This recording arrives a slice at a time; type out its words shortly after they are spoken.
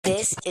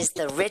This is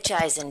the Rich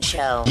Eisen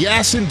Show.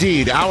 Yes,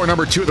 indeed. Hour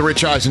number 2 of the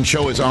Rich Eisen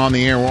Show is on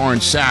the air. Warren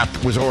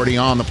Sapp was already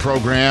on the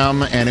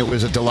program, and it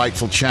was a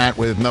delightful chat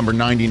with number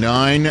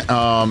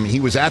 99.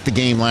 He was at the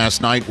game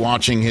last night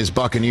watching his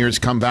Buccaneers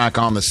come back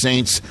on the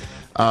Saints.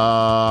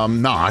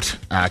 Not,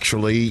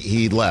 actually.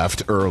 He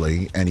left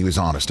early, and he was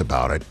honest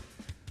about it.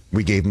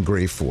 We gave him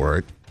grief for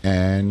it.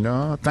 And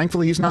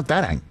thankfully, he's not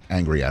that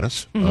angry at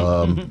us.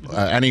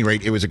 At any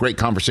rate, it was a great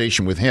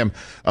conversation with him.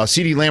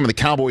 CeeDee Lamb of the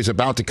Cowboys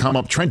about to come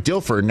up. Trent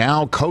Dilfer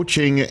now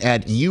coaching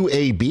at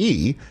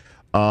UAB,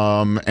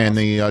 and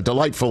the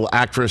delightful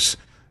actress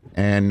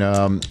and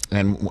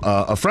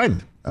a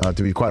friend.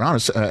 To be quite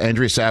honest,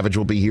 Andrea Savage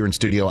will be here in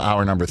studio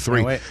hour number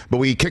 3. But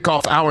we kick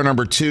off hour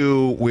number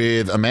 2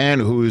 with a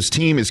man whose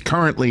team is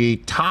currently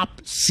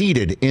top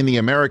seeded in the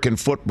American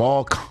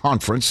Football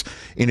Conference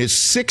in his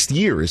 6th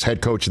year as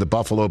head coach of the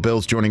Buffalo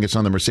Bills, joining us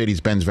on the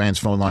Mercedes-Benz Vans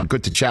phone line.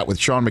 Good to chat with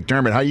Sean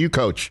McDermott. How are you,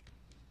 Coach?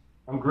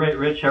 I'm great,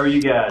 Rich. How are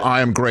you guys?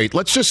 I am great.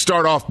 Let's just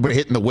start off by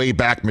hitting the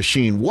Wayback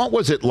Machine. What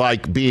was it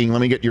like being,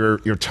 let me get your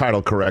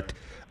title correct,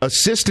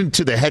 assistant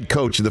to the head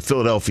coach of the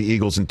Philadelphia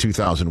Eagles in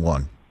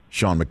 2001?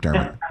 Sean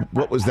McDermott.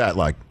 What was that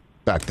like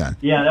back then?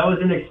 Yeah, that was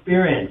an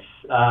experience.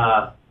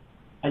 I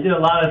did a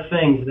lot of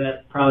things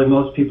that probably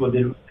most people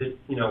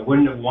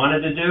wouldn't have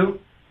wanted to do.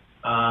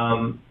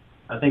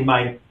 I think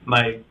my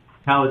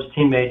college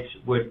teammates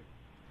would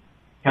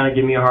kind of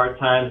give me a hard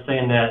time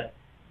saying that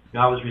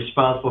I was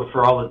responsible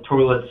for all the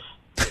toilets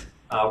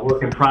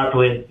working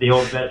properly at the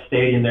old Vet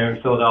Stadium there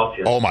in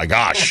Philadelphia. Oh my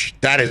gosh,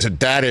 that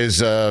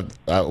is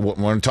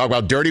when we talk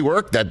about dirty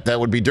work, that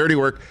would be dirty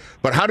work.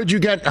 But how did you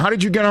get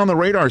on the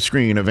radar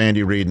screen of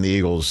Andy Reid and the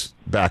Eagles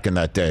back in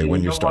that day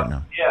when you started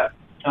out? Yeah,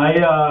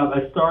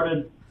 I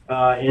started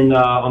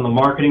on the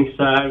marketing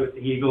side with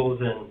the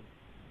Eagles,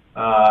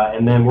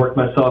 and then worked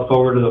myself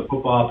over to the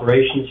football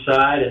operations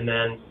side, and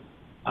then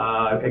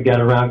I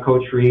got around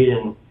Coach Reid,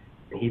 and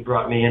he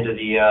brought me into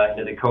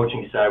the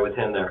coaching side with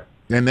him there.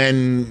 And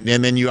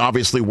then you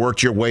obviously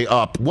worked your way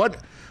up.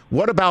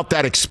 What about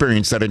that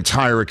experience, that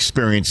entire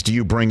experience, do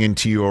you bring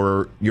into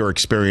your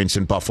experience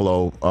in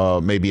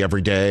Buffalo, maybe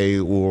every day,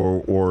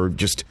 or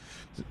just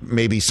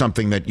maybe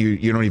something that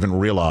you don't even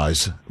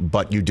realize,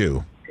 but you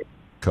do,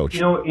 Coach?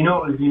 You know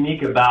what was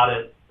unique about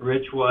it,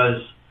 Rich,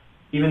 was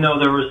even though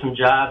there were some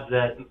jobs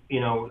that,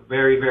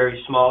 very,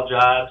 very small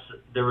jobs,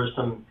 there were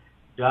some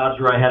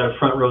jobs where I had a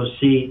front row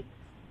seat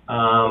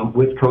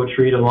with Coach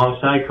Reid,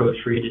 alongside Coach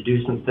Reid, to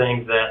do some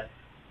things that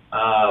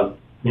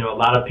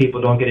a lot of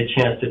people don't get a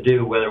chance to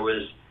do, whether it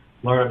was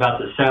learn about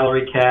the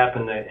salary cap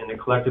and the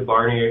collective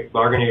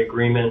bargaining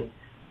agreement,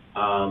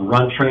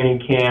 run training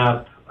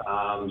camp.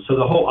 So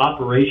the whole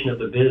operation of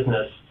the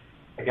business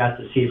I got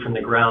to see from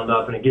the ground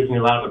up, and it gives me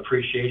a lot of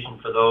appreciation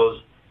for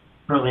those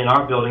currently in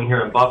our building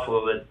here in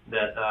Buffalo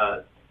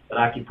that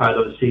occupy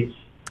those seats.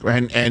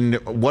 And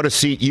what a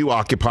seat you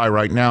occupy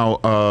right now,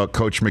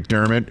 Coach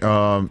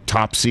McDermott,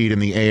 top seed in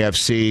the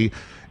AFC.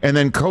 And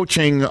then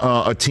coaching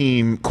a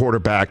team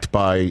quarterbacked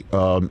by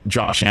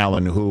Josh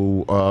Allen,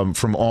 who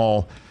from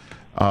all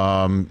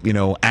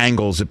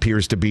angles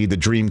appears to be the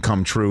dream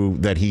come true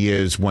that he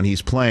is when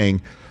he's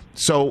playing.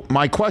 So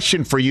my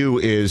question for you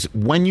is,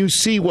 when you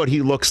see what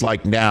he looks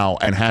like now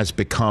and has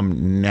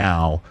become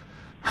now,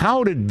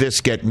 how did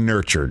this get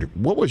nurtured?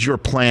 What was your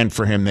plan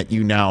for him that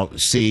you now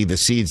see the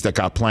seeds that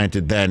got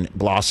planted then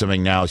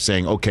blossoming now,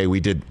 saying, okay, we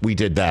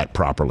did that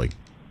properly?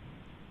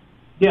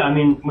 Yeah, I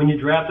mean, when you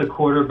draft a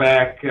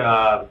quarterback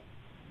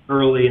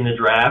early in the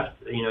draft,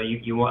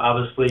 you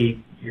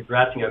obviously you're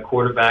drafting a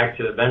quarterback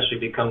to eventually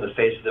become the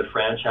face of the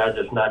franchise,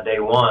 if not day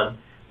one,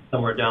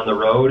 somewhere down the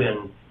road.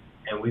 And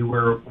we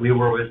were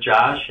with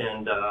Josh,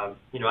 and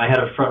I had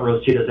a front row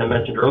seat, as I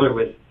mentioned earlier,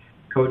 with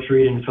Coach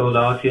Reid in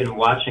Philadelphia, and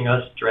watching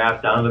us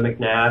draft Donovan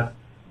McNabb,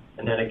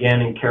 and then again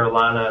in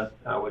Carolina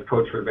with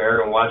Coach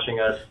Rivera, and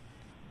watching us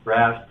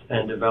draft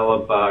and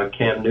develop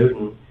Cam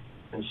Newton.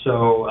 And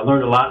so I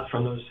learned a lot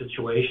from those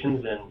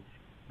situations,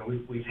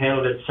 and we've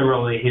handled it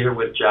similarly here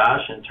with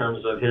Josh in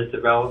terms of his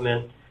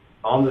development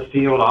on the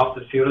field, off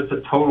the field. It's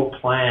a total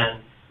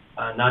plan,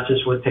 not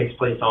just what takes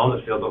place on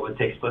the field, but what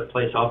takes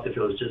place off the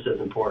field is just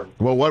as important.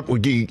 Well,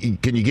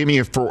 can you give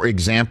me, for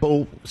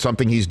example,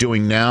 something he's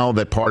doing now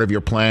that part of your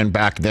plan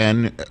back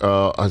then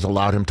has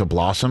allowed him to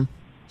blossom?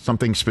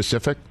 Something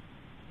specific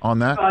on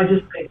that? I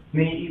just think,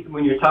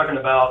 when you're talking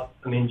about,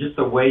 just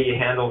the way you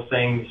handle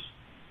things,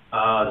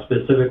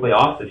 specifically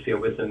off the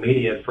field with the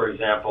media, for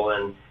example,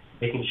 and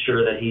making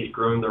sure that he's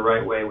groomed the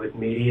right way with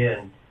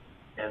media,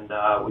 and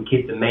we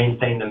keep the main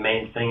thing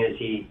is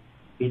he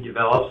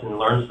develops and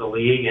learns the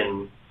league,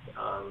 and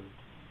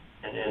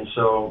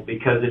so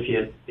because if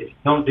you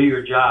don't do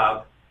your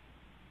job,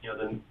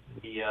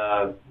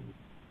 the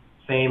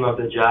fame of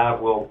the job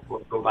will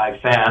go by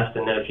fast,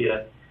 and then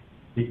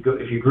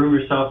if you groom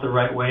yourself the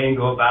right way and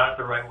go about it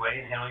the right way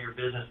and handle your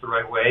business the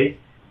right way,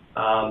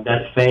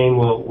 that fame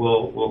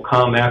will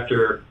come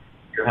after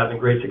you're having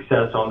great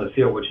success on the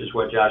field, which is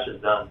what Josh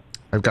has done.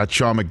 I've got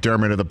Sean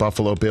McDermott of the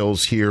Buffalo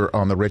Bills here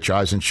on the Rich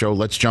Eisen Show.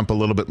 Let's jump a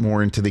little bit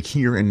more into the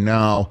here and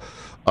now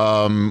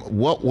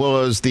What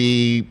was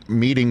the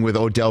meeting with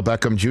Odell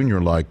Beckham Jr.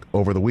 like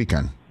over the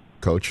weekend,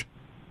 Coach?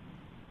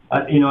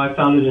 I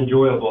found it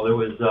enjoyable. It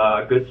was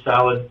a good,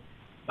 solid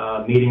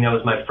meeting. That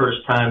was my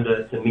first time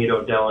to meet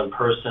Odell in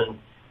person.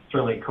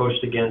 Certainly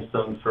coached against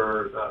him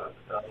for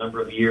a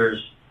number of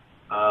years.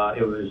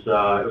 It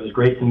was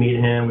great to meet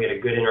him. We had a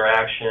good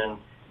interaction.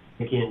 I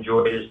think he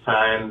enjoyed his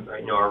time,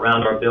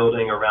 around our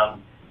building,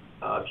 around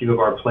a few of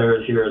our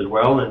players here as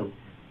well, and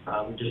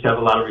just have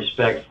a lot of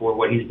respect for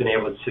what he's been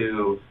able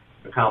to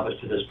accomplish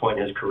to this point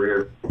in his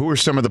career. Who are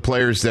some of the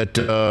players that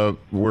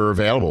were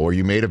available, or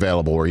you made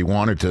available, or you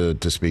wanted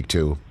to speak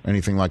to?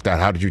 Anything like that?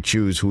 How did you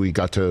choose who he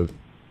got to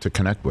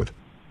connect with?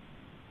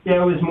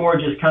 Yeah, it was more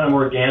just kind of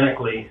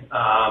organically.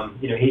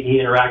 He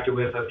interacted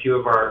with a few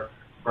of our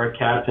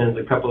captains,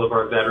 a couple of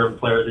our veteran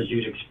players, as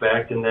you'd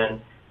expect, and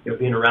then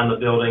being around the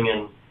building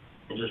and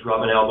just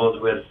rubbing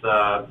elbows with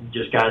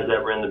just guys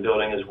that were in the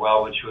building as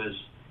well, which was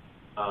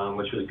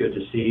good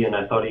to see. And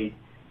I thought it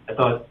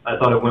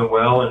went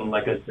well. And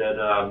like I said,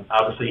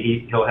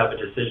 obviously he'll have a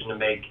decision to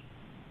make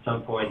at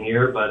some point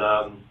here, but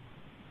I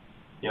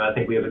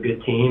think we have a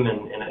good team,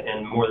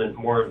 and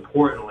more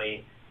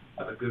importantly,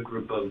 have a good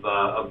group of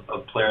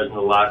players in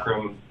the locker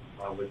room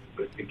with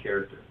good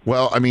character.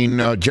 Well, I mean,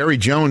 Jerry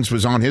Jones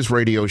was on his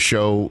radio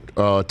show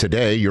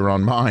today. You're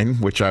on mine,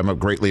 which I'm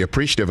greatly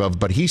appreciative of.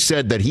 But he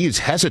said that he is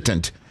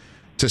hesitant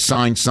to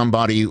sign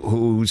somebody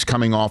who's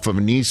coming off of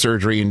a knee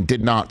surgery and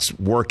did not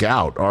work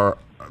out. Or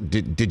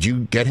did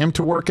you get him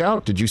to work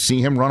out? Did you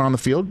see him run on the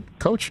field,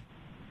 Coach?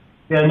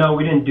 Yeah, no,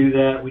 we didn't do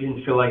that. We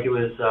didn't feel like it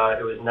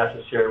was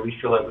necessary. We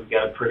feel like we've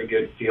got a pretty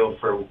good feel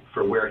for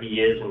where he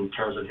is in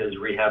terms of his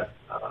rehab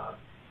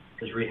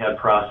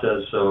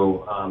process.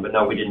 So, but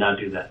no, we did not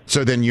do that.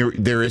 So then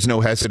there is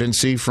no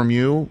hesitancy from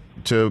you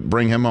to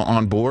bring him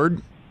on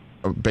board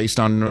based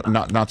on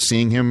not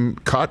seeing him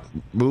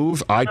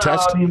move, eye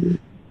test?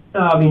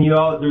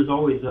 There's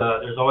always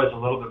a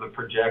little bit of a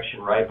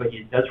projection, right? But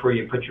that's where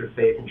you put your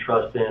faith and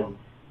trust in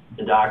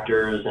the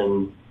doctors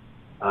and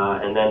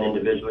then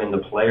individually in the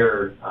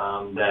player,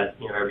 that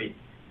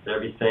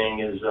everything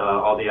is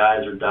all the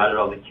I's are dotted,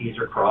 all the T's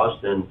are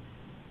crossed, and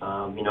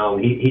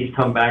he's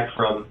come back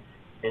from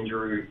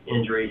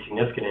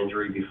significant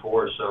injury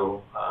before.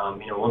 So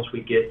once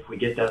we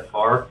get that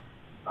far,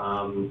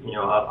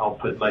 I'll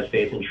put my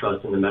faith and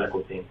trust in the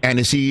medical team. And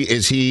is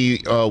he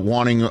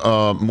wanting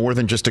more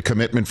than just a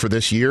commitment for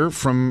this year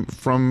from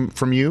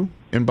you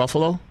in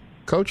Buffalo,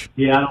 Coach?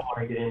 Yeah, I don't want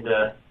to get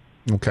into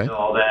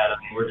all that. I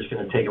mean, we're just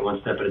going to take it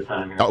one step at a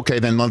time here. Okay,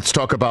 then let's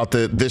talk about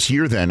this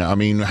year then. I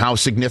mean, how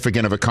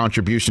significant of a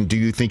contribution do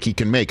you think he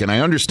can make? And I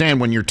understand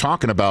when you're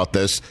talking about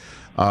this,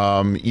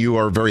 you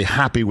are very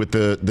happy with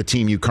the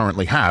team you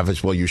currently have,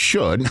 as well you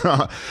should,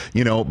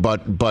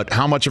 but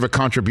how much of a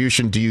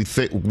contribution do you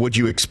think would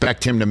you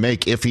expect him to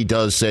make if he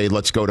does say,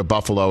 let's go to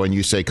Buffalo, and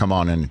you say, come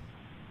on in?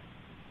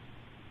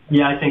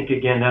 Yeah, I think,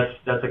 again,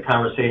 that's a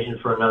conversation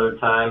for another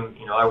time.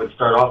 I would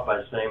start off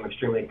by saying I'm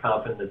extremely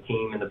confident in the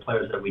team and the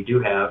players that we do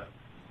have.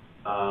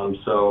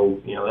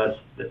 That's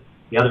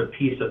the other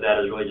piece of that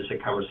is really just a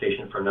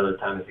conversation for another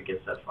time if it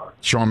gets that far.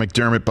 Sean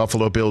McDermott,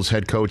 Buffalo Bills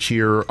head coach,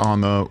 here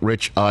on the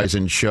Rich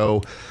Eisen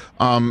Show.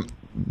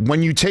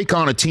 When you take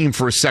on a team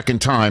for a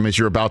second time, as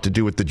you're about to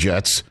do with the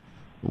Jets,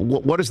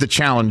 what is the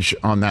challenge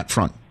on that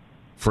front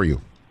for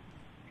you?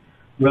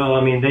 Well,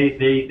 I mean,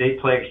 they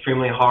play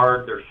extremely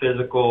hard. They're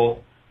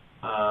physical.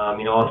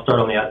 I'll start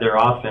on their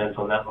offense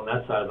on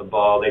that side of the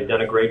ball. They've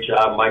done a great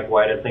job. Mike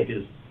White, I think,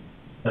 has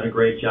done a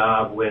great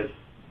job with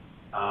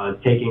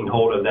taking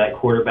hold of that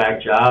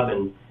quarterback job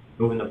and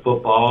moving the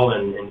football,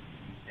 and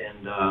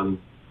then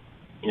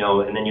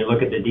you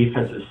look at the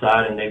defensive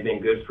side, and they've been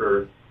good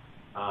for.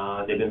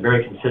 They've been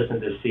very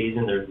consistent this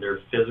season. They're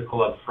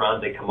physical up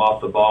front. They come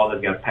off the ball.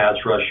 They've got pass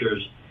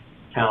rushers,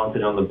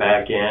 talented on the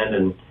back end,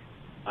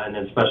 and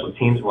then special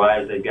teams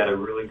wise, they've got a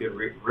really good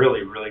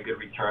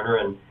returner,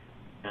 and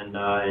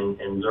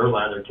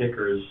Zerline, their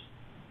kicker, is.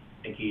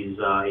 I think he's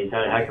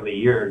had a heck of a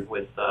year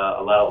with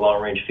a lot of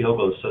long-range field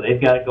goals. So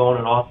they've got it going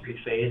in all three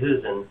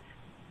phases, and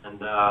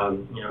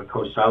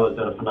Coach Siler's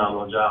done a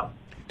phenomenal job.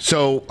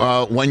 So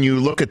when you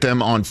look at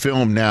them on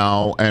film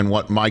now and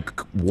what Mike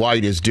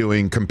White is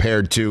doing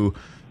compared to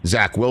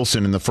Zach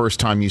Wilson in the first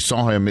time you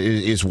saw him,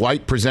 is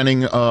White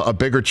presenting a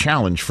bigger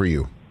challenge for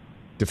you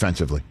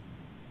defensively?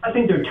 I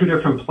think they're two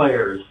different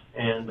players,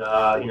 and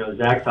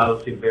Zach's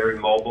obviously very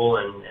mobile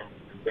and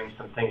brings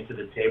some things to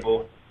the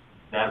table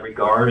in that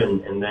regard,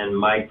 and then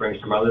Mike brings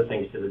some other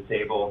things to the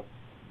table,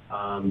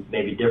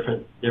 maybe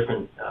different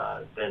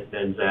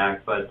than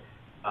Zach. But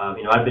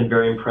I've been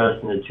very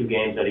impressed in the two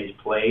games that he's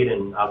played,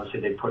 and obviously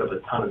they put up a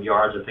ton of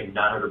yards. I think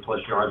 900 plus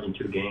yards in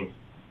 2 games.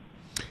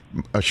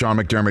 Sean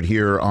McDermott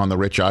here on the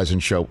Rich Eisen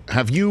Show.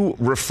 Have you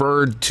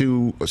referred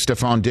to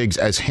Stephon Diggs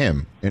as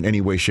him in any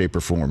way, shape,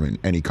 or form in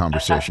any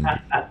conversation?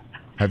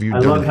 Have you? I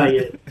love how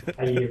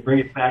you bring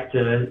it back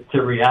to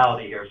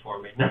reality here for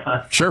me.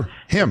 Sure,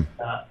 him.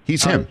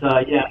 He's him.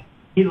 So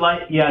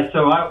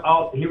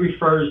he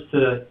refers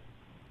to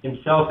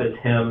himself as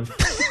him.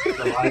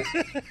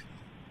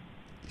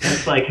 So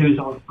It's like who's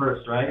on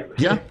first, right?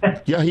 Yeah,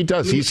 he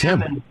does. He's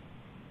him. And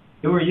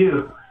who are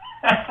you?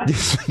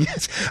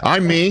 Yes.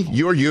 I'm me,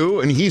 you're you,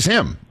 and he's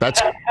him.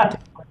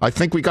 I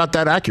think we got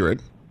that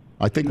accurate.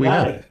 I think we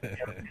have.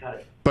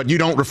 But you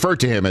don't refer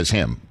to him as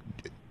him.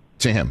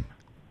 To him.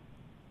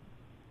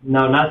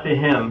 No, not to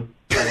him.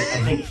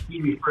 I think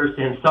he refers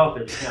to himself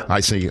as him.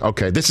 I see.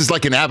 Okay. This is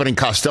like an Abbott and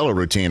Costello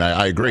routine.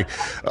 I agree.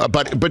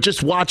 But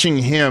just watching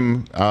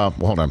him,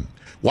 hold on,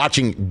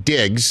 watching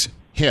Diggs,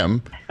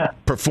 him,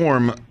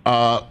 perform,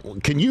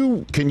 can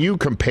you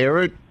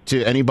compare it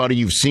to anybody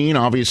you've seen?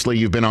 Obviously,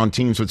 you've been on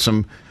teams with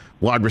some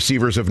wide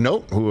receivers of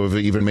note who have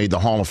even made the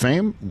Hall of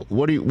Fame.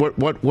 What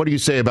do you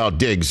say about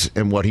Diggs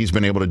and what he's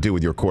been able to do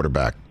with your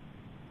quarterback?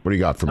 What do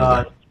you got for me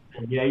there?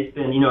 Yeah, he's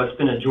been, it's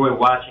been a joy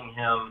watching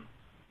him,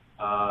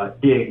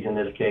 Diggs in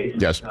this case.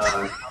 Yes.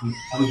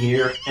 Come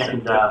here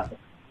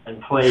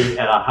and play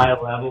at a high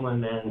level,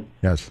 and then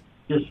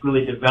just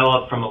really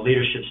develop from a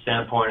leadership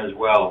standpoint as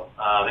well.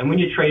 And when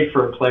you trade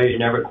for a player, you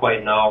never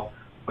quite know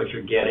what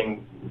you're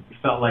getting. We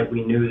felt like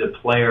we knew the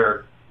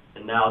player,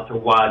 and now to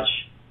watch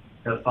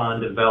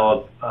Stephon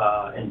develop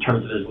in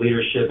terms of his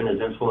leadership and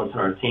his influence on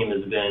our team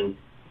has been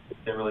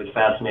really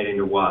fascinating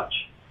to watch.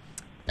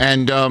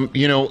 And,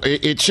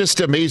 it's just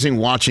amazing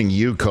watching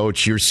you,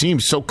 Coach. You seem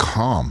so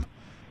calm.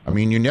 I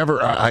mean, you never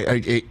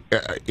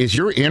is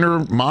your inner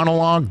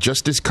monologue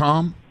just as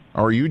calm,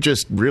 or are you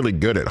just really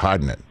good at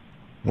hiding it?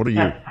 What are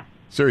you?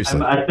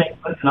 Seriously. I think,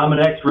 listen, I'm an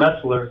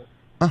ex-wrestler,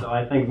 so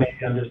I think maybe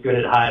I'm just good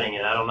at hiding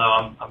it. I don't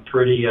know. I'm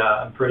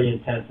pretty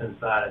intense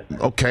inside.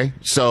 Okay.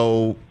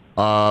 So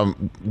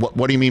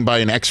what do you mean by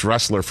an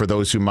ex-wrestler for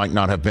those who might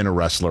not have been a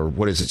wrestler?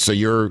 What is it? So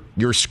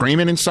you're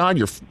screaming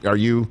inside? Are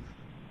you?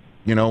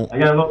 I got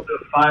a little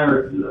bit of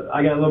fire.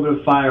 I got a little bit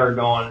of fire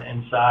going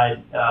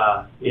inside.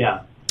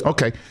 Yeah.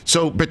 Okay.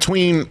 So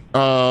between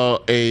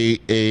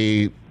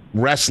a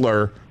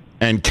wrestler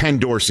and Ken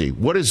Dorsey,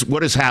 what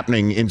is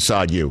happening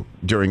inside you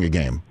during a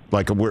game?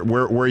 Like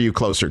where are you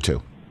closer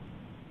to?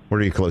 Where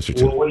are you closer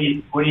to? Well, what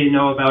do you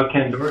know about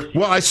Ken Dorsey?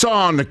 Well, I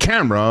saw on the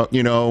camera,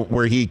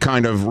 where he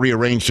kind of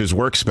rearranged his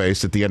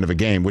workspace at the end of a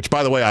game, which,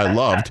 by the way, I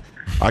loved.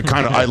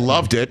 I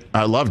loved it.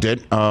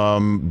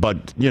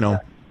 But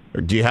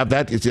do you have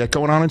that? Is that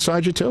going on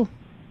inside you too,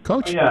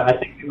 Coach? Yeah, I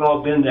think we've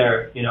all been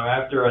there.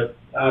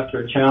 After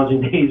a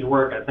challenging day's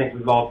work, I think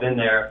we've all been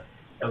there,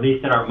 at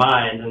least in our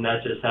minds, and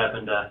that just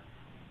happened to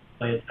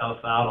play itself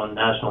out on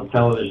national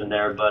television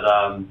there.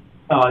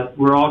 But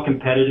we're all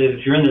competitive.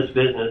 If you're in this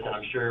business, and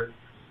I'm sure,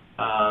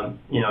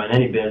 in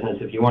any business,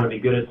 if you want to be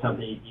good at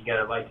something, you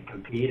got to like to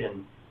compete,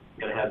 and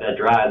you got to have that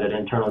drive, that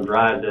internal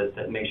drive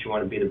that makes you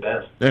want to be the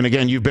best. And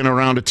again, you've been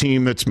around a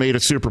team that's made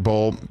a Super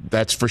Bowl,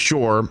 that's for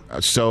sure.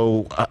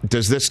 So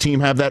does this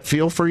team have that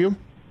feel for you,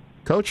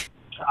 Coach?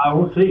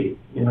 We'll see.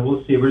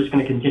 We'll see. We're just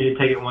going to continue to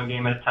take it one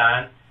game at a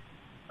time.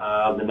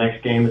 The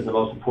next game is the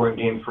most important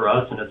game for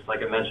us, and it's,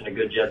 like I mentioned, a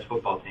good Jets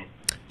football team.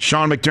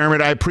 Sean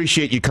McDermott, I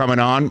appreciate you coming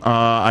on.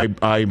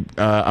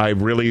 I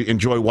really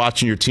enjoy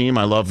watching your team.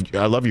 I love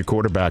your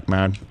quarterback,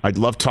 man. I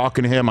love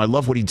talking to him. I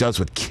love what he does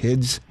with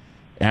kids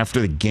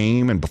after the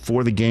game and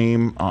before the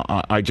game.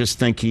 I just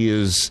think he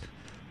is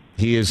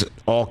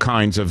all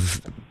kinds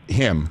of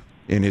him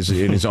in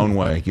his own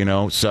way.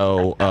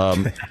 So.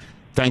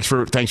 Thanks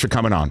for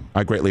coming on.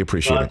 I greatly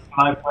appreciate it.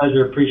 My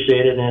pleasure.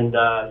 Appreciate it. And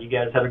you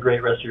guys have a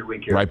great rest of your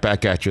week here. Right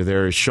back at you.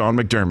 There is Sean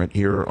McDermott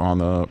here on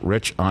the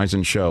Rich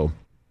Eisen Show.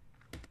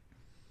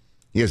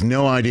 He has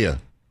no idea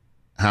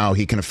how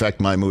he can affect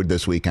my mood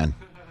this weekend.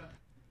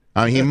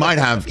 He might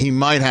have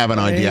an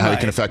idea how he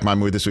can affect my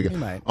mood this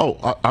weekend.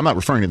 Oh, I'm not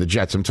referring to the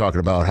Jets. I'm talking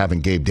about having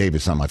Gabe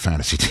Davis on my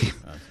fantasy team.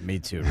 Me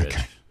too, Rich.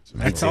 Okay.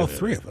 That's all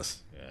three of us.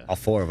 All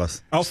four of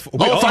us. I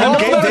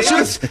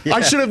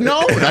should have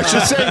known. I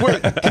should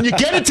say, can you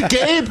get it to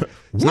Gabe?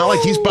 It's not like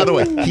by the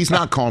way, he's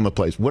not calling the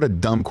plays. What a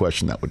dumb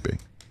question that would be.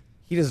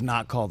 He does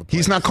not call the plays.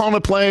 He's not calling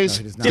the plays.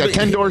 No, he's got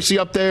Ken Dorsey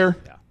up there.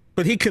 Yeah.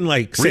 But he can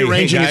say,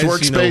 rearranging his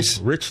workspace.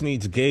 Rich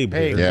needs Gabe.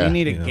 Hey, we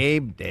need a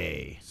Gabe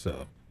day.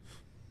 So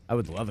I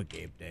would love a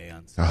Gabe day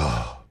on Sunday.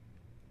 Oh.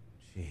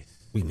 Jeez.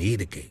 We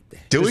need a Gabe day.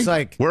 Do we?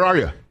 Where are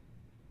you?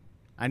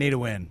 I need a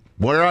win.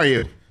 Where are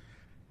you?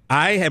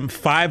 I am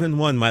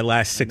 5-1 my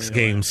last 6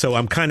 games, so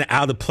I'm kind of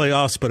out of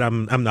playoffs, but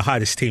I'm the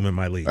hottest team in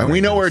my league. And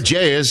we know where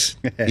Jay is.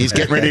 He's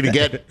getting ready to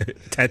get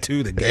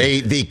tattooed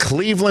again. The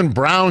Cleveland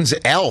Browns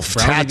elf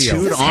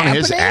tattooed on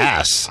his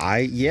ass.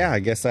 I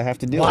guess I have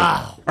to do it.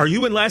 Wow. Are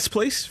you in last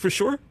place for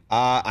sure?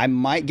 I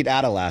might get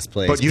out of last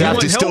place. But you have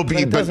to still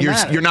be, but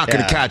you're not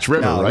going to catch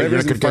River, right?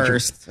 River's in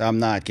first. I'm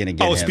not going to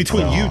get him. Oh, it's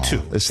between you two.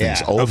 This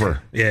thing's over. Okay.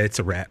 Yeah, it's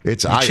a wrap.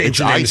 It's ice.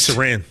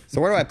 Saran.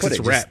 So where do I put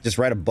it? Just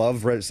right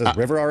above it says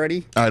River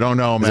already? I don't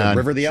know, man. Is it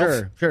River the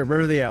Elf? Sure,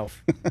 River the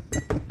Elf.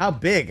 How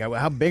big?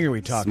 How big are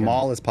we talking?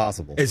 Small as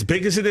possible. As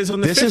big as it is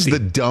on the 50. This is the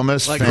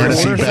dumbest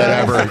fantasy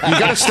bet ever. You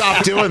got to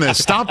stop doing this.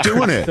 Stop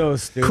doing it. So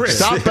stupid. Chris,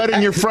 stop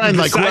betting your friend.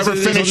 Like whoever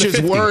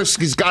finishes worst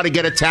has got to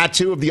get a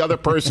tattoo of the other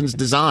person's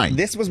design.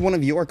 This was one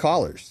of your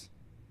callers.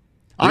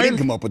 I didn't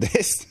come up with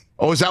this.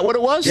 Oh, is that what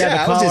it was?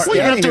 Yeah, well,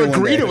 you don't have to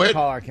agree to The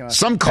caller came it. up.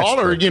 Some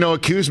caller,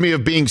 accused me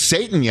of being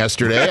Satan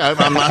yesterday.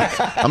 I'm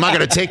not going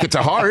to take it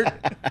to heart.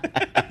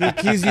 He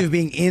accused you of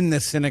being in the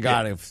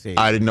synagogue of Satan.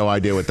 I had no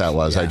idea what that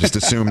was. I just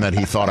assumed that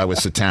he thought I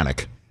was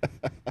satanic.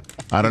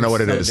 I don't know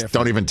what it is. different.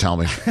 Don't even tell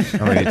me. I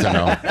don't need to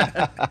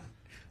know.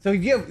 So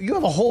you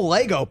have a whole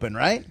leg open,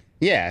 right?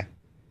 Yeah.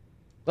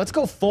 Let's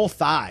go full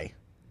thigh.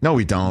 No,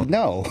 we don't.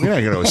 No. We're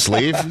not going to go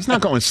sleeve. He's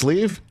not going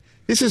sleeve.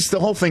 The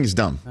whole thing's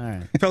dumb. All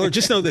right. Fella,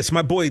 just know this.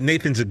 My boy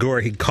Nathan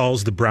Zagora, he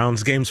calls the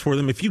Browns games for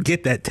them. If you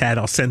get that tat,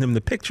 I'll send him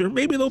the picture.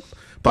 Maybe they'll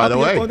By the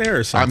pop you way, up on air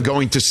or something. I'm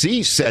going to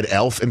see said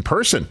elf in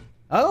person.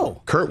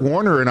 Oh, Kurt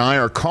Warner and I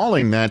are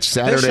calling that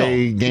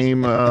Saturday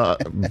game,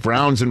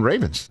 Browns and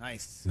Ravens,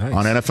 nice.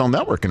 on NFL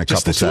Network in a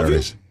Just couple the two of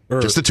you? Saturdays. Or-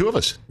 Just the two of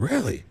us.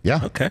 Really? Yeah.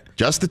 Okay.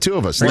 Just the two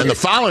of us. And then the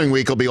following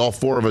week will be all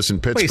four of us in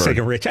Pittsburgh. Wait a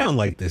second, Rich. I don't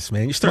like this,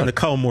 man. You're starting to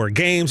call more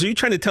games. Are you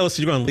trying to tell us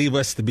that you're going to leave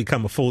us to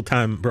become a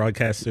full-time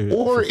broadcaster?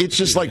 Or it's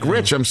just like,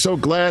 Rich, I'm so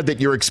glad that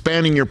you're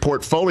expanding your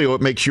portfolio. It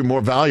makes you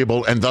more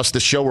valuable, and thus the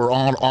show we're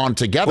on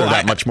together Well,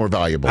 that much more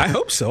valuable. I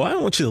hope so. I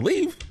don't want you to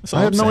leave. That's all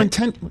I have I'm no saying.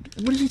 intent.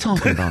 What is he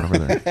talking about over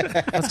there?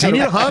 Do you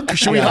need a hug?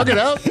 Should we hug it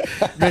out?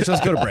 Rich,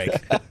 let's go to break.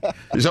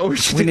 Is that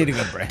what We need to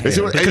go to break.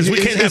 Because we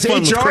can't have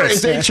fun with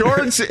Chris.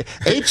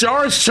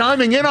 HR is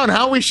chiming in on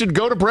how we should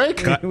go to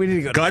break? We need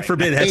to go to God break.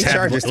 forbid, let's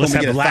HR have just told me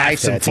to get a thigh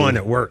laughs and tattoo. fun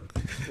at work.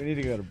 We need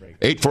to go to break.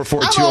 844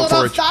 I'm all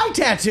about 204. thigh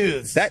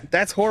tattoos.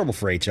 That's horrible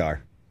for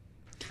HR.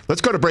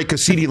 Let's go to break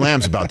because CeeDee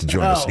Lamb's about to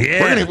join us. Oh.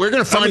 Yeah. We're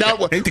gonna find out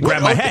what. I need to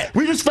grab my hat.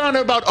 We just found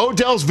out about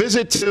Odell's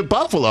visit to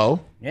Buffalo.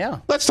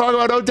 Yeah. Let's talk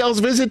about Odell's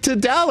visit to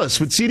Dallas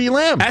with CeeDee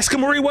Lamb. Ask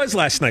him where he was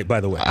last night,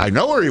 by the way. I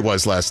know where he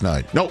was last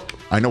night. No,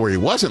 I know where he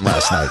wasn't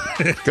last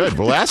night. Good.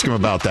 We'll ask him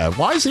about that.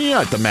 Why is he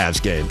at the Mavs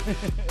game?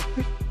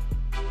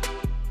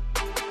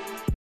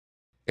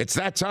 It's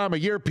that time of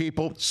year,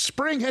 people.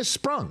 Spring has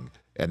sprung,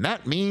 and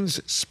that means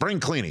spring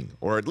cleaning,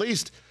 or at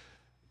least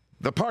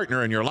the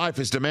partner in your life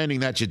is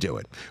demanding that you do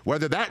it.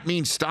 Whether that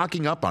means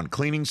stocking up on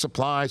cleaning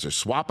supplies or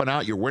swapping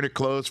out your winter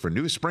clothes for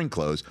new spring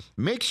clothes,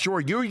 make sure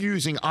you're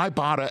using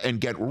Ibotta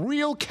and get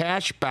real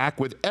cash back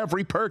with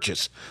every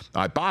purchase.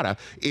 Ibotta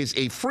is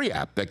a free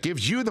app that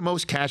gives you the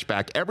most cash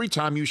back every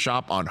time you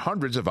shop on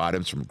hundreds of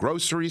items, from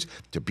groceries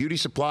to beauty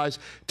supplies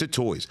to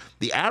toys.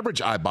 The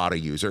average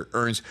Ibotta user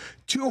earns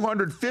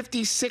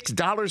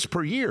 $256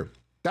 per year.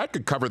 That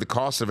could cover the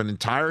cost of an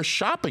entire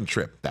shopping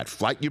trip, that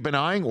flight you've been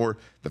eyeing, or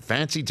the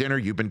fancy dinner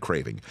you've been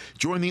craving.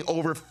 Join the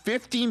over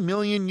 50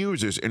 million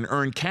users and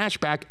earn cash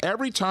back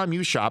every time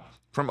you shop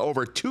from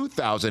over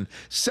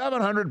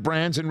 2,700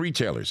 brands and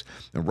retailers.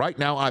 And right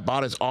now,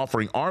 Ibotta is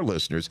offering our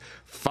listeners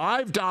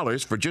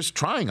 $5 for just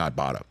trying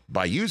Ibotta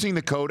by using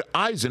the code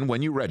EISEN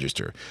when you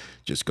register.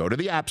 Just go to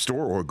the App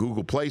Store or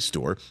Google Play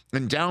Store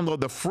and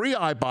download the free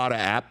Ibotta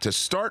app to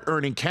start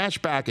earning cash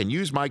back and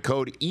use my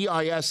code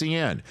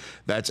EISEN.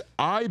 That's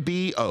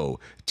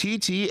IBOTTA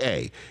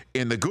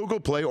in the Google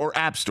Play or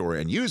App Store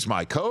and use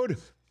my code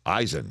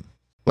EISEN.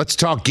 Let's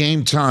talk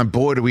game time.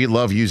 Boy, do we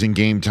love using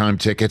game time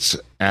tickets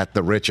at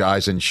the Rich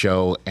Eisen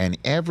Show. And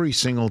every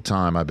single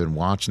time I've been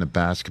watching the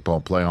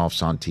basketball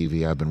playoffs on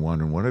TV, I've been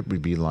wondering what it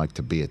would be like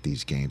to be at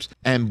these games.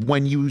 And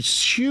when you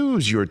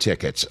choose your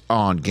tickets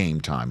on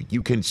game time,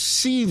 you can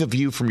see the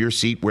view from your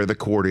seat where the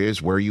court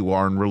is, where you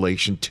are in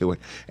relation to it.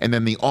 And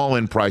then the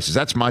all-in prices.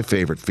 That's my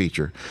favorite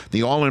feature.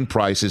 The all-in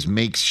prices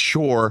makes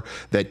sure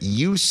that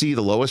you see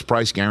the lowest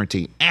price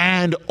guarantee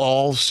and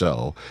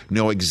also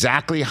know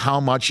exactly how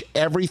much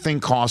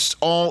everything costs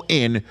all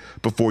in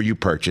before you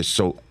purchase.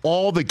 So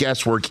all the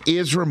guesswork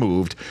is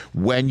removed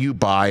when you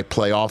buy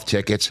playoff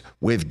tickets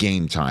with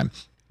Game Time.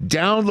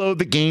 Download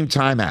the Game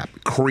Time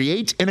app,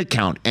 create an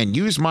account, and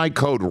use my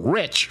code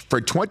RICH for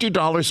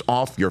 $20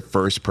 off your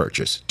first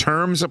purchase.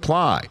 Terms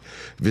apply.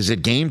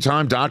 Visit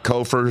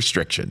GameTime.co for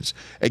restrictions.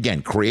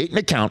 Again, create an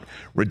account,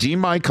 redeem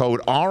my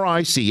code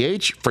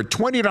RICH for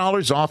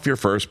 $20 off your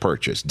first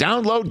purchase.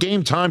 Download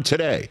Game Time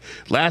today.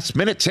 Last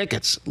minute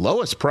tickets,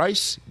 lowest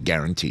price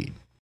guaranteed.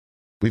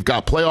 We've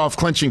got playoff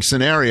clinching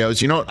scenarios.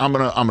 You know what? I'm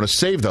gonna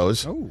save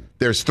those.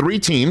 There's 3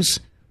 teams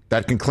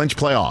that can clinch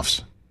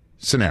playoffs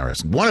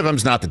scenarios. One of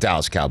them's not the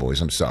Dallas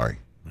Cowboys. I'm sorry,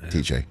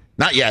 TJ.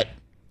 Not yet.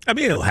 I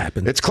mean, it'll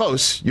happen. It's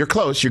close. You're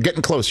close. You're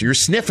getting closer. You're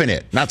sniffing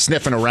it. Not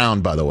sniffing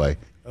around, by the way.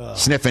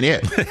 Sniffing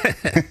it.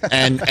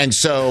 and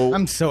so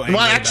I'm so angry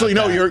well, actually,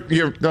 about no. that.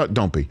 You're no,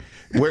 don't be.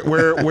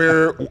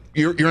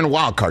 You're in a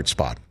wild card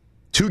spot.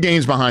 2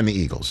 games behind the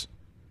Eagles.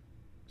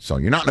 So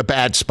you're not in a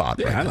bad spot.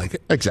 Yeah, right I now. like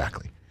it.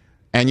 Exactly.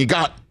 And you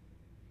got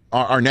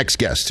our next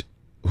guest,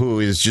 who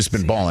has just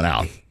been balling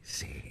out.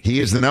 He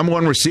is the number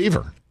 1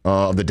 receiver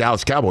of the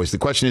Dallas Cowboys. The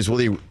question is, will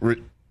he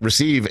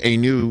receive a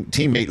new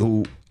teammate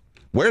who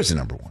wears the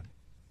number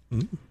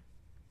 1?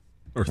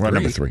 Or We're at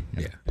number 3.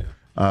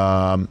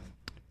 Yeah.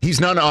 He's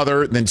none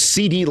other than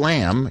CeeDee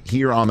Lamb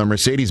here on the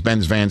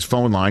Mercedes-Benz Vans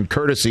phone line,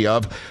 courtesy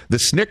of the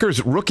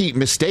Snickers Rookie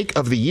Mistake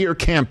of the Year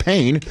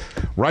campaign,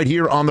 right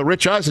here on the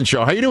Rich Eisen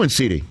Show. How you doing,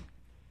 CeeDee?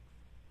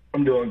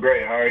 I'm doing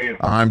great. How are you?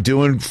 I'm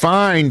doing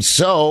fine.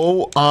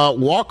 So,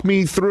 walk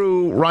me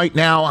through right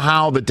now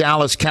how the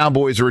Dallas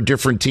Cowboys are a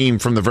different team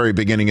from the very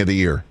beginning of the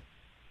year.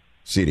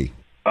 CeeDee.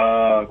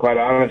 Quite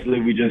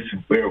honestly,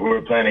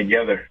 we're playing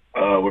together.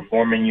 We're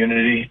forming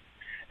unity,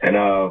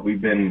 and we've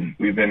been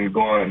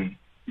going,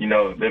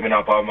 living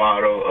off our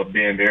motto of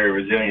being very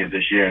resilient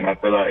this year. And I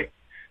feel like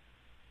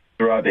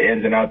throughout the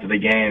ins and outs of the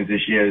games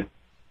this year,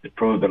 it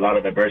proved a lot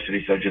of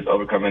adversity. So just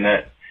overcoming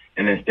that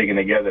and then sticking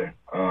together,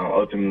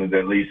 ultimately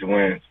that leads to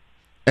wins.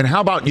 And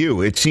how about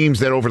you? It seems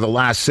that over the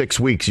last 6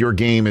 weeks, your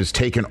game has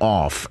taken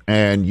off,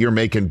 and you're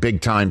making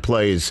big-time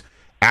plays,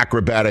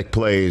 acrobatic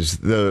plays,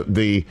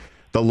 the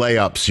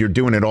layups. You're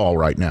doing it all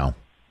right now,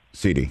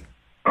 CeeDee.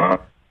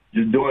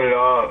 Just doing it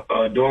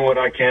all, doing what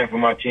I can for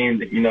my team,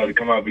 to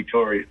come out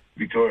victorious.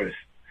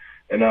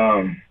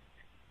 And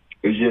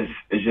it's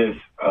just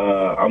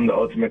I'm the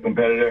ultimate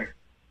competitor,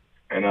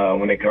 and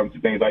when it comes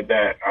to things like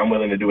that, I'm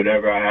willing to do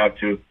whatever I have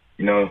to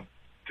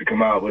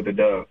come out with the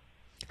dub.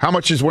 How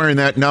much does wearing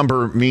that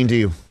number mean to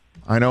you?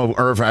 I know,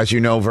 Irv, as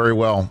you know very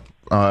well,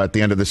 at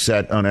the end of the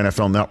set on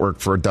NFL Network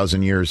for a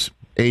dozen years.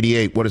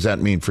 88, what does that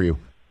mean for you?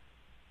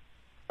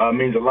 It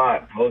means a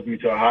lot. It holds me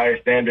to a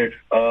higher standard.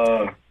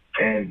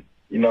 And,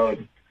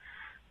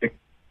 the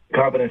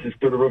confidence is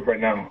through the roof right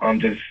now.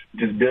 I'm just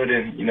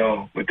building,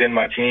 within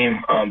my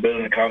team,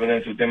 building the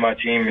confidence within my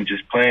team and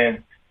just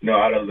playing,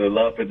 out of the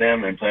love for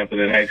them and playing for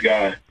the next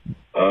guy.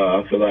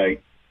 I feel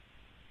like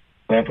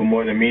playing for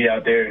more than me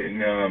out there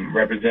and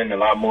representing a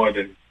lot more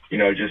than,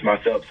 just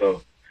myself.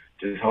 So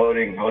just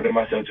holding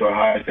myself to a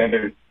higher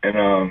standard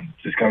and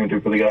just coming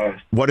through for the guys.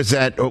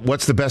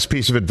 What's the best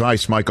piece of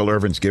advice Michael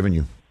Irvin's given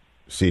you,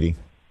 CeeDee?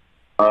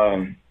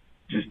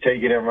 Just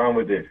take it and run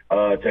with it.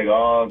 Take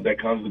all that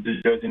comes with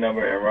this jersey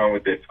number and run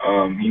with it.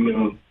 He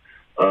knew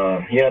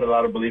he had a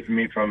lot of belief in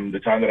me from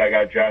the time that I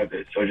got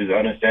drafted. So just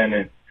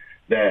understanding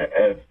that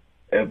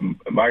if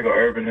Michael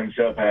Irvin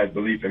himself has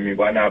belief in me,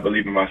 why not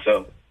believe in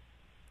myself?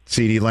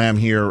 CeeDee Lamb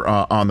here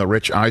on the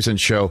Rich Eisen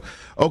Show.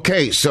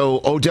 Okay, so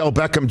Odell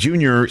Beckham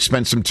Jr.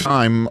 spent some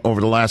time over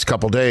the last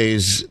couple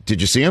days. Did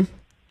you see him?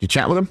 You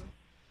chat with him?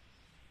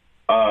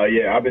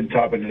 Yeah, I've been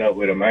topping it up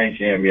with him. I ain't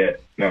seen him yet,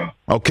 no.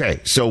 Okay,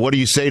 so what do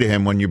you say to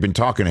him when you've been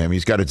talking to him?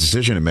 He's got a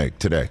decision to make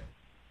today.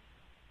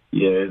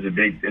 Yeah, it's a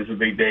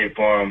big day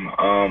for him.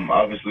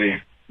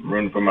 Obviously,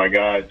 rooting for my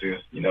guys to,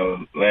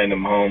 land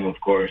them home, of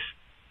course.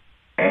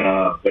 And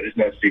but it's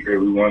no secret.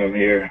 We want him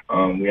here.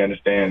 We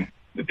understand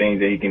the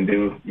things that he can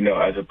do,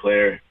 as a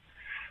player,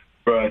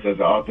 for us as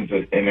an offense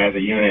and as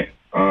a unit,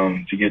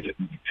 to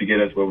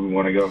get us where we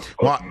want to go.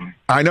 Well,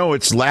 I know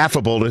it's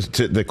laughable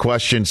to the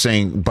question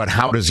saying, but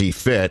how does he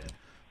fit?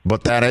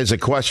 But that is a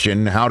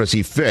question. How does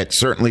he fit?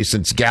 Certainly,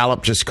 since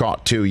Gallup just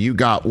caught 2, you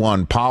got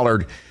 1.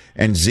 Pollard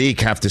and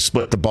Zeke have to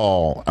split the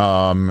ball.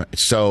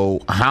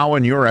 So how,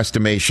 in your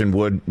estimation,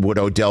 would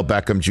Odell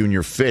Beckham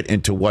Jr. fit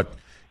into what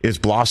is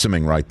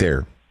blossoming right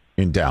there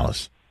in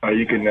Dallas?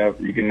 You can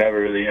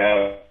never really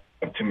have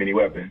too many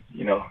weapons.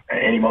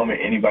 At any moment,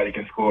 anybody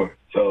can score.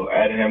 So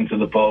adding him to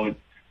the fold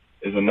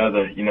is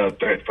another,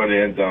 threat for the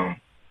end zone.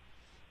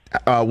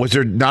 Was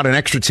there not an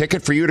extra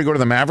ticket for you to go to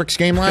the Mavericks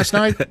game last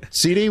night?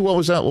 CeeDee, what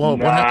was that?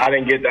 Well, I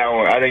didn't get that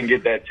one. I didn't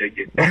get that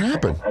ticket. What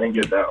happened? I didn't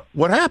get that one.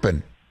 What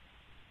happened?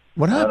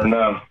 I don't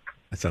know.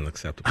 That's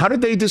unacceptable. How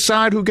did they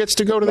decide who gets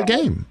to go to the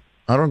game?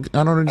 I don't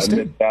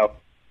understand.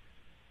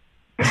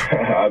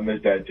 I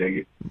missed that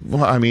ticket.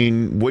 Well, I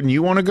mean, wouldn't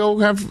you want to go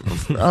have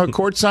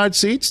courtside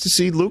seats to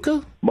see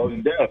Luka?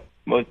 Most def.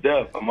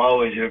 I'm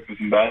always here for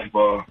some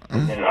basketball,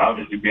 and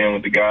obviously being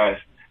with the guys,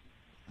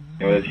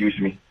 that's huge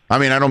to me. I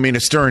mean, I don't mean to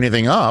stir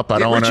anything up. I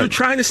don't want to. You're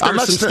trying to stir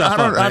some stuff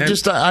up, man.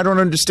 I don't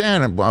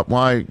understand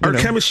why. Our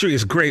chemistry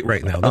is great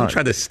right now. Don't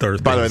try to stir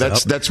things up. By the way,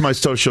 that's my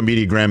social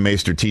media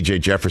grandmaster,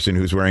 TJ Jefferson,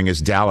 who's wearing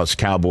his Dallas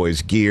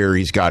Cowboys gear.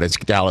 He's got his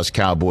Dallas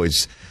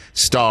Cowboys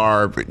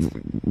star.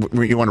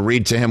 You want to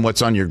read to him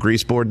what's on your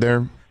grease board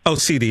there? Oh,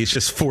 CeeDee, it's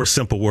just 4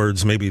 simple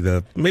words, maybe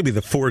the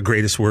 4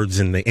 greatest words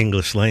in the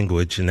English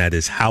language, and that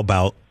is, how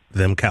about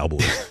them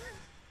Cowboys?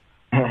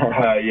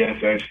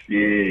 Yes,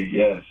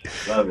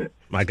 love it.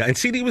 My guy. And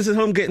CeeDee was at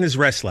home getting his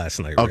rest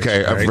last night.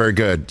 Okay, right? Very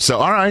good. So,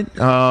 all right.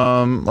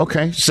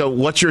 Okay, so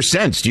what's your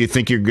sense? Do you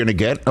think you're going to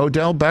get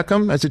Odell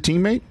Beckham as a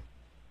teammate?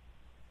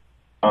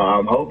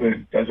 I'm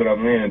hoping. That's what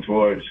I'm leaning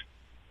towards.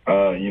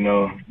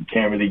 You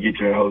can't really get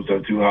your hopes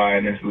up too high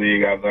in this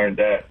league. I've learned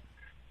that,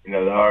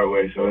 the hard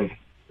way. So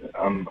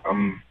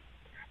I'm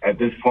at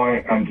this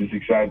point, I'm just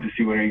excited to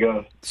see where he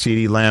goes.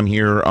 CeeDee Lamb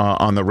here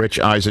on the Rich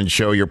Eisen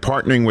Show. You're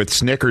partnering with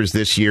Snickers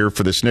this year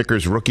for the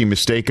Snickers Rookie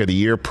Mistake of the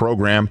Year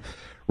program,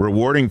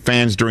 rewarding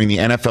fans during the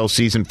NFL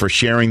season for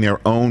sharing their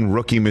own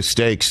rookie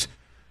mistakes.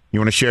 You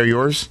want to share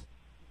yours?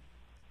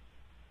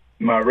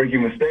 My rookie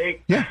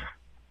mistake? Yeah.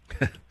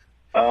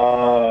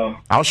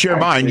 I'll share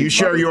mine. You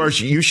share yours.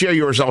 You share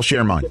yours. I'll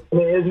share mine. I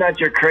mean, it's not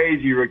your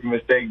crazy rookie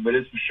mistake, but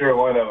it's for sure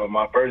one of them.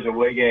 My first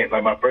away game,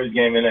 my first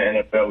game in the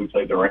NFL, we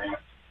played the Rams.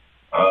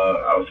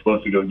 I was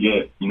supposed to go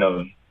get,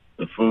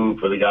 the food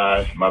for the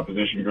guys, my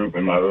position group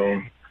in my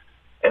room.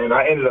 And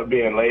I ended up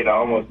being late. I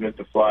almost missed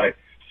the flight.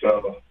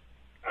 So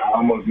I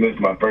almost missed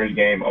my first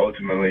game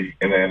ultimately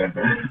in the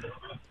NFL.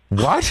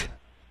 What?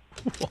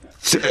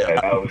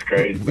 That was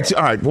crazy.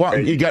 All right, well,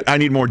 I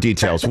need more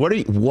details.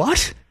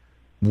 What?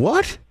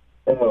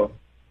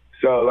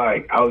 So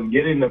like I was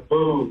getting the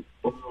food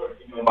for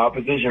my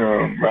position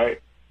room, right?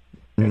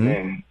 And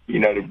then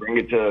to bring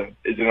it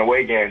it's an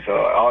away game, so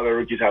all the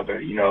rookies have to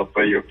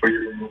for your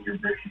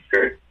jersey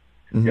shirt,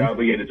 you're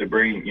obligated to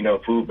bring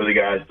food for the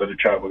guys, for the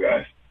travel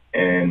guys.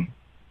 And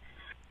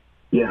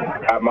I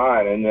got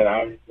mine, and then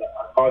I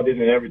called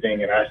in and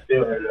everything, and I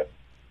still ended up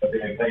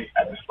being late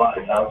at the spot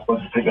that I was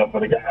supposed to pick up for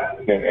the guys,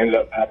 and then ended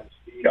up having to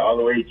speed all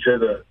the way to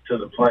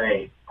the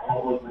plane.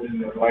 Almost in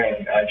the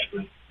plane,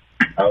 actually.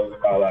 I was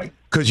about like,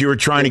 because you were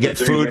trying to get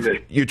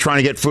food. You're trying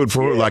to get food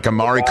for like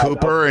Amari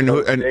Cooper and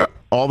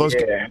all those.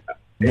 Yeah,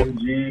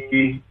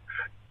 MG,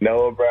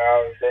 Noah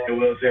Brown, Sam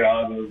Wilson,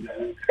 all those. It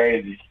was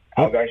crazy.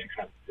 I was actually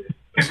kind of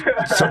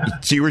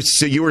pissed.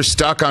 So you were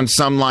stuck on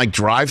some like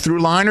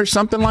drive-through line or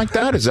something like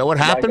that? Is that what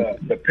happened?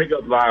 The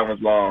pickup line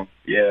was long.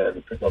 Yeah,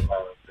 the pickup line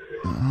was big.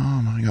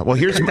 Oh my God! Well,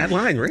 here's that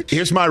line, Rich.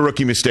 Here's my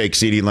rookie mistake,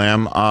 CeeDee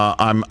Lamb.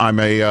 I'm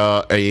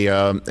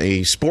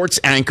a sports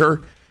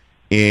anchor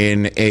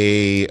in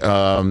a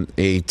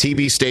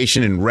TV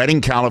station in Redding,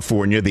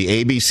 California,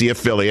 the ABC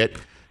affiliate,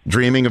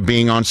 dreaming of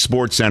being on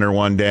SportsCenter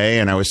one day,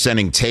 and I was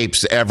sending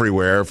tapes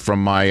everywhere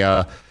from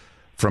my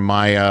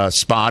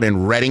spot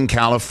in Redding,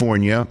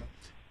 California,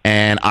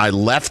 and I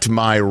left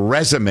my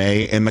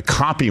resume in the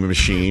copy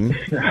machine,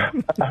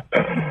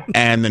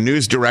 and the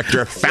news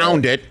director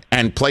found it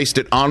and placed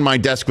it on my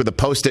desk with a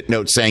Post-it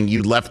note saying,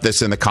 "You left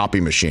this in the copy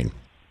machine."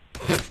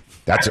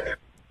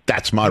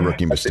 That's my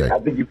rookie mistake. I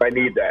think you might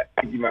need that.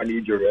 I think you might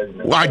need your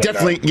resume. Well,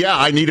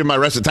 I needed my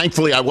resume.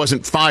 Thankfully, I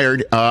wasn't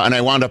fired, and I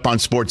wound up on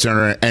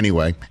SportsCenter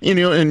anyway.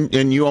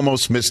 And you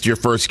almost missed your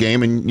first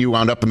game, and you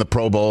wound up in the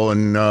Pro Bowl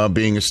and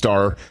being a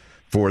star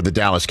for the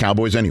Dallas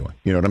Cowboys anyway.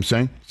 You know what I'm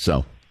saying?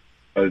 So.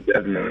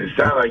 Definitely. It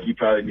sounded like you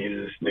probably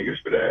needed a Snickers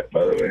for that,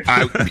 by the way.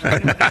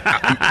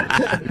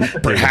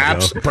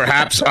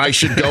 Perhaps I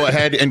should go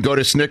ahead and go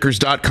to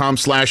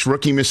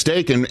snickers.com/rookie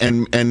mistake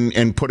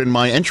and put in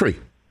my entry.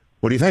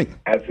 What do you think?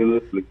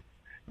 Absolutely.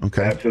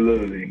 Okay.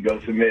 Absolutely. Go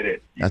submit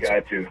it. You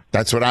got to.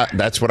 That's what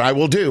I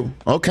will do.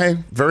 Okay.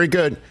 Very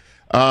good.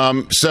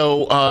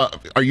 So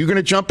are you going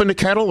to jump into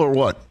kettle or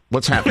what?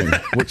 What's happening?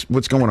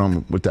 What's going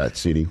on with that,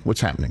 CeeDee?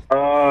 What's happening?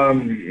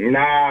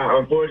 Nah,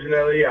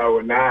 unfortunately, I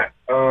would not.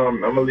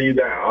 I'm going to leave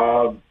that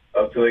all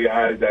up to the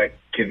guys that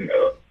can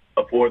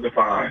afford the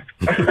fine.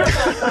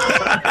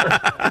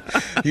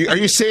 Are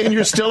you saying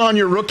you're still on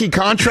your rookie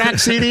contract,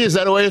 CeeDee? Is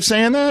that a way of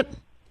saying that?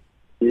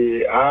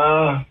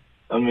 Yeah,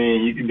 I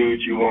mean, you can do what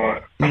you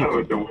want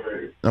with the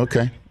word.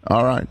 Okay.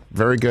 All right.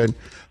 Very good.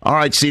 All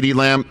right, CeeDee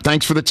Lamb,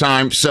 thanks for the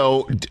time.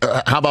 So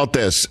how about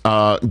this?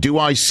 Do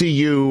I see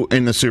you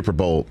in the Super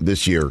Bowl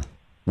this year?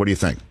 What do you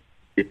think?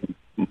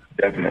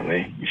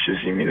 Definitely. You should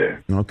see me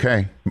there.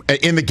 Okay.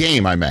 In the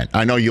game, I meant.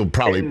 I know you'll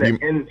probably...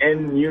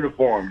 In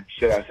uniform,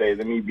 should I say.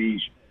 Let me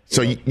be...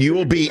 So you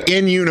will be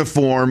in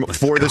uniform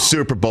for the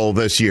Super Bowl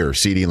this year,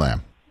 CeeDee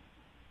Lamb?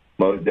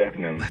 Most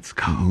definitely. Let's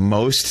go.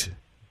 Most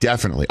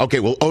definitely. Okay,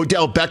 will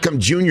Odell Beckham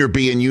Jr.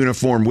 be in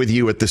uniform with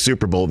you at the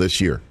Super Bowl this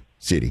year,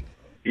 CeeDee?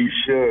 You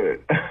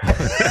should.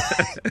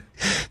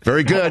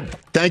 Very good.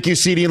 Thank you,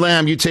 CeeDee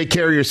Lamb. You take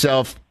care of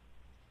yourself.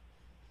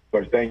 Of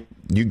course, thank you.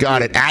 You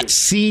got it. At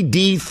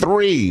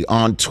CD3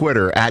 on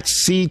Twitter, at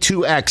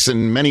C2X,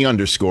 and many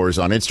underscores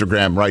on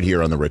Instagram right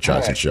here on The Rich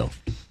Eisen Show.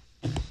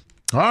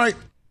 All right.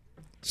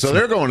 So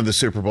they're going to the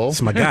Super Bowl.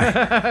 That's my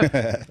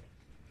guy.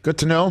 Good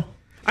to know.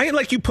 I ain't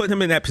like you put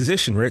him in that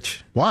position,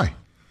 Rich. Why?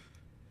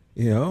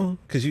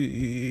 Because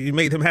you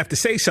made him have to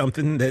say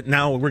something that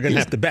now we're going to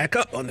have to back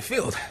up on the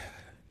field.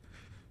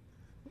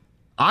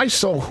 I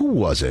saw, who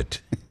was it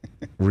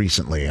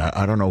recently?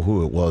 I don't know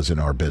who it was in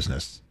our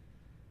business.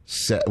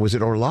 Was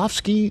it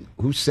Orlovsky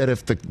who said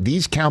if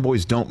these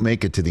Cowboys don't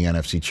make it to the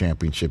NFC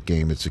Championship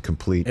game, it's a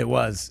complete... It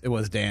was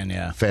Dan,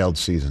 yeah. Failed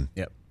season.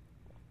 Yep.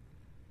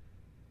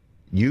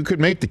 You could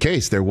make the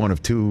case they're one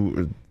of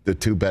the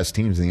two best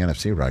teams in the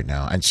NFC right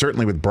now. And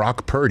certainly with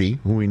Brock Purdy,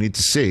 who we need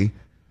to see.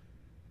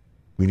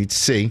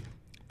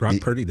 Brock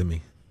Purdy to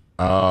me.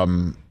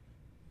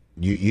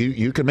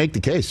 You could make the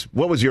case.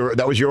 That was your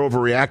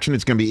overreaction?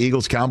 It's going to be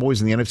Eagles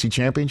Cowboys in the NFC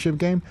Championship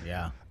game?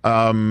 Yeah.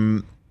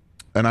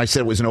 And I said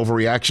it was an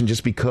overreaction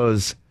just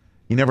because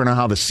you never know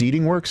how the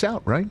seeding works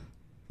out, right?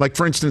 Like,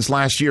 for instance,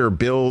 last year,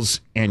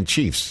 Bills and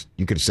Chiefs.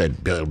 You could have said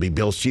it'll be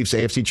Bills-Chiefs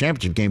AFC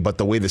Championship game, but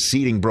the way the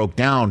seeding broke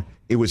down,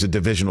 it was a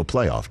divisional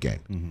playoff game.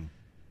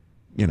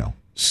 Mm-hmm.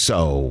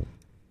 So...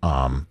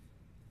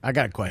 I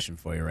got a question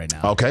for you right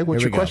now. Okay,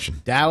 what's your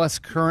question? Dallas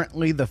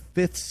currently the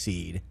 5th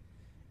seed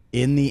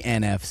in the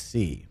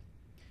NFC.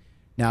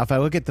 Now, if I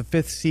look at the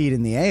 5th seed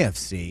in the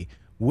AFC,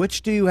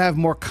 which do you have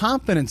more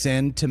confidence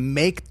in to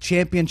make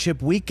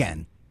championship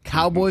weekend?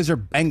 Cowboys or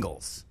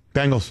Bengals?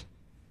 Bengals.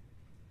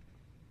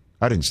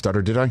 I didn't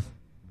stutter, did I?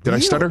 Did I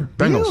stutter?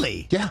 Bengals.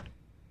 Really? Yeah.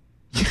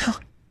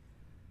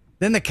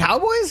 Then the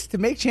Cowboys to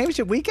make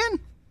championship weekend?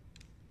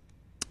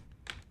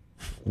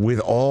 With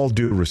all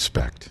due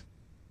respect,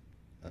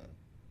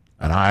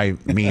 And I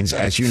means,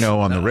 as you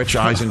know, on the Rich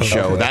Eisen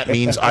show, that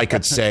means I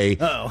could say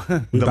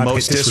the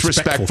most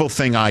disrespectful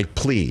thing I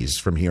please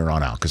from here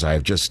on out, because I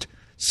have just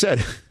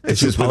said,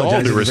 this is with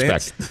all due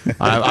respect,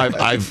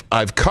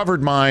 I've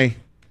covered my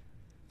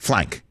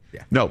flank.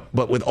 Yeah. No,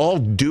 but with all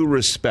due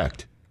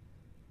respect,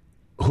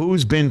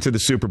 who's been to the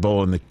Super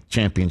Bowl and the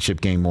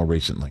championship game more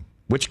recently?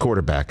 Which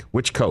quarterback?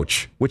 Which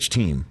coach? Which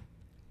team?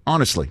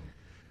 Honestly,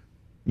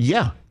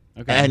 yeah.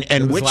 Okay.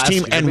 And which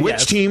team? And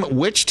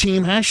which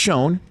team has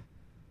shown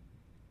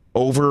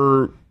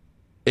over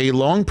a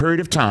long period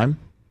of time?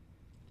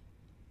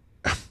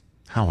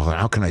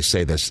 How can I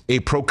say this? A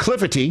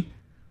proclivity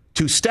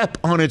to step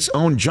on its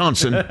own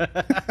Johnson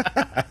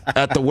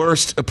at the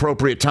worst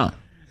appropriate time.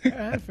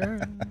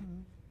 Fair.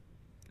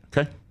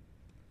 Okay.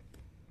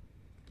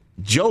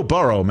 Joe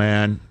Burrow,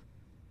 man,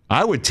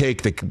 I would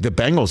take the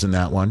Bengals in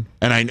that one,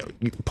 and I know,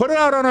 put it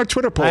out on our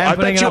Twitter poll. I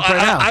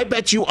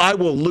bet you I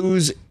will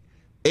lose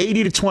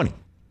 80-20.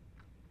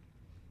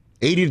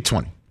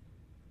 80-20.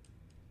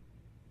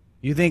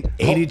 You think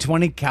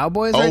 80-20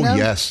 Cowboys right now? Oh,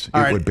 yes,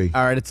 it would be.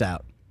 All right, it's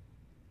out.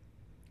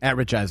 At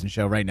Rich Eisen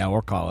Show right now,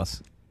 or call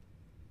us.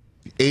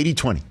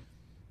 80-20.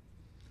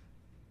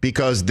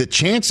 Because the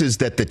chances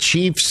that the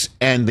Chiefs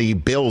and the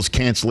Bills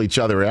cancel each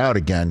other out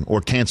again, or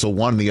cancel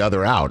one the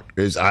other out,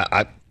 is,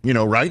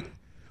 right?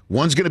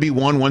 One's going to be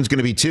 1, one's going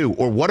to be 2.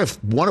 Or what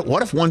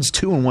if one's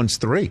 2 and one's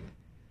 3?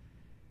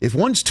 If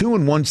one's 2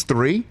 and one's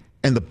 3,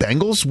 and the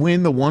Bengals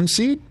win the 1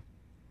 seed,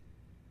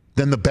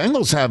 then the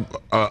Bengals have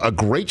a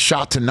great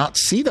shot to not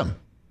see them.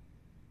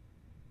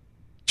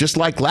 Just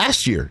like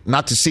last year,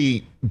 not to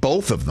see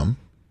both of them.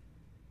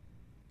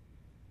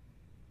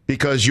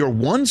 Because your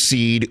 1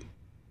 seed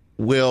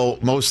will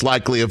most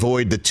likely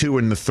avoid the 2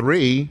 and the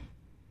 3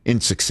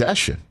 in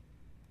succession.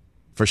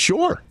 For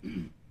sure.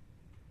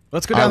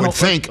 Let's go down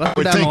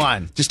the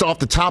line. Just off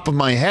the top of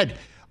my head,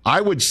 I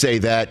would say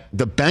that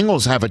the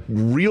Bengals have a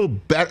real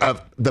bet.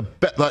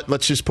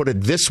 Let's just put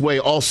it this way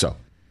also.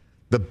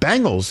 The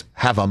Bengals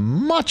have a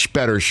much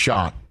better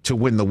shot to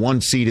win the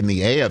 1 seed in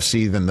the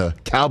AFC than the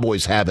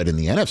Cowboys have it in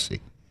the NFC.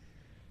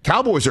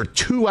 Cowboys are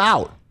 2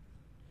 out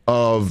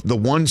of the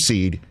 1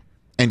 seed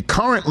and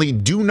currently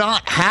do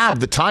not have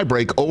the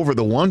tiebreak over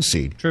the 1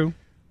 seed. True.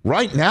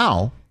 Right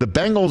now, the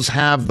Bengals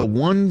have the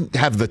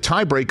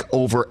tiebreak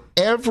over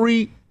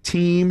every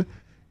team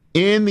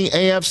in the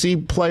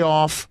AFC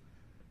playoff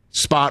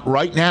spot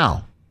right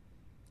now.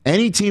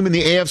 Any team in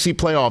the AFC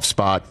playoff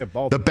spot, the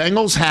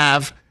Bengals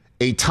have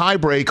a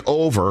tiebreak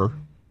over,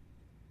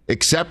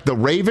 except the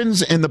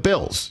Ravens and the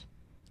Bills.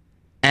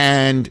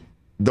 And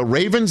the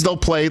Ravens, they'll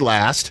play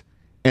last,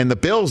 and the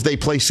Bills, they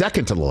play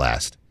second to the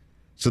last.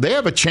 So they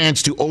have a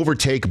chance to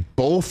overtake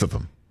both of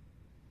them.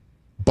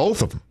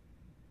 Both of them.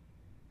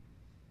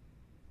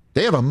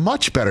 They have a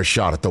much better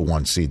shot at the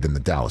 1 seed than the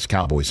Dallas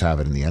Cowboys have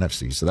it in the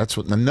NFC. So that's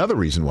another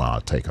reason why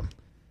I'll take them.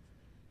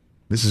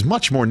 This is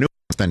much more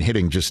nuanced than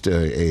hitting just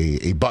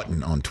a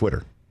button on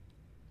Twitter.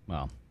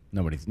 Well,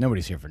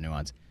 nobody's here for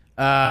nuance.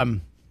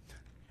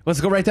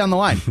 Let's go right down the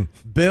line.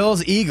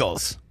 Bills,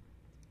 Eagles.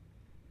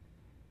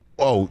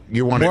 Oh,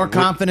 you want more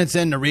confidence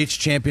in to reach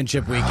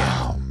championship weekend?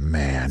 Oh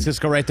man, let's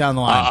just go right down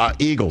the line.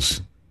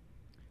 Eagles,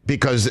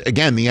 because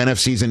again, the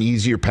NFC is an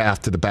easier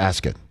path to the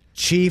basket.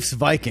 Chiefs,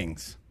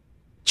 Vikings.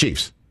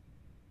 Chiefs.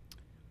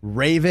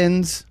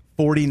 Ravens,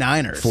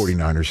 49ers.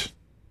 49ers.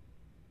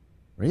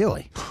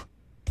 Really?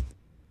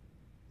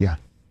 Yeah.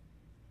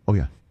 Oh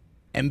yeah.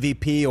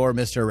 MVP or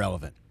Mr.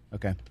 Irrelevant?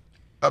 Okay.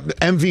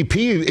 MVP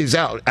is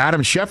out.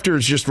 Adam Schefter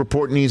is just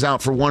reporting he's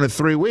out for 1 to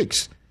 3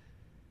 weeks.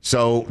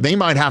 So they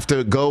might have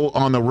to go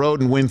on the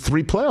road and win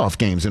 3 playoff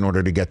games in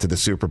order to get to the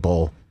Super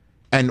Bowl.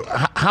 And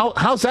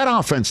how's that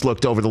offense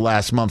looked over the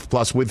last month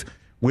plus with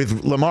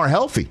Lamar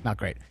healthy? Not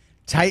great.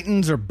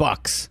 Titans or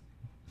Bucks?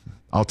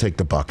 I'll take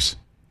the Bucks.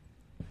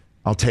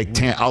 I'll take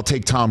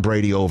Tom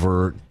Brady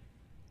over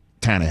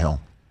Tannehill,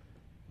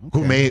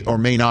 who may or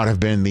may not have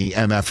been the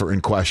MFer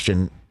in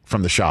question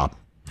from the shop.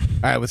 All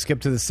right, let's skip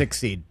to the 6th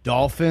seed.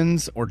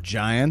 Dolphins or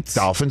Giants?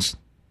 Dolphins.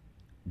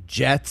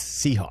 Jets,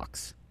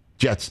 Seahawks.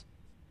 Jets.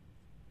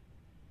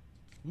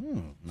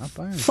 Not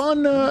buying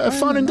fun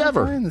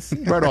endeavor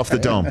right off the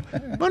dome.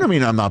 But I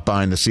mean, I'm not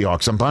buying the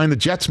Seahawks. I'm buying the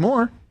Jets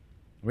more.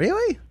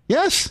 Really?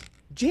 Yes.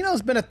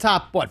 Geno's been a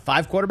top,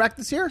 5 quarterback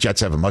this year?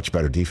 Jets have a much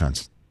better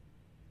defense.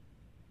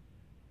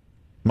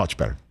 Much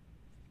better.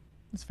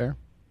 That's fair.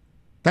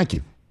 Thank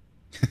you.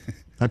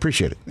 I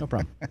appreciate it. No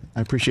problem.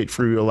 I appreciate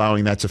for you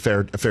allowing that's a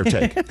fair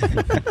take.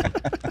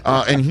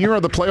 And here are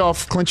the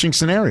playoff clinching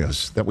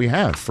scenarios that we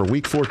have for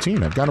Week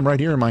 14. I've got them right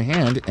here in my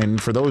hand, and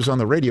for those on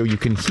the radio, you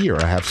can hear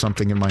I have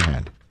something in my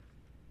hand.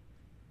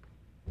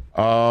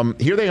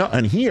 Here they are,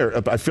 and here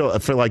I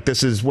feel like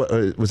this is what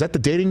was that the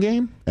dating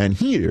game? And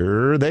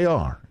here they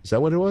are. Is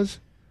that what it was?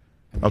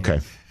 Okay.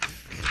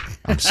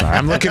 I'm sorry.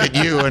 I'm looking at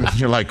you, and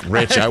you're like,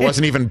 Rich, I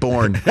wasn't even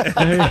born.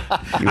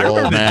 You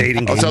old man.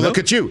 Dating game, so I look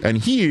at you, and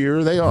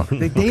here they are.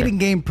 The dating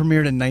game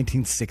premiered in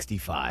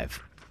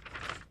 1965.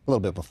 A little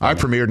bit before. I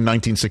premiered in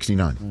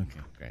 1969.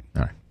 Okay, great.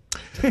 All right.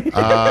 Do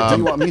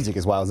you want music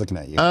as well? I was looking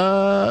at you.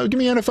 Give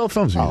me NFL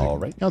Films music. All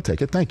right. I'll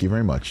take it. Thank you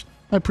very much.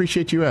 I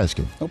appreciate you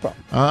asking. No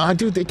problem. I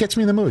do. It gets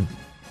me in the mood.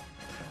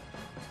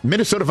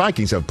 Minnesota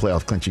Vikings have a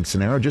playoff clinching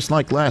scenario just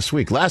like last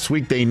week. Last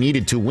week they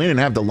needed to win and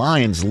have the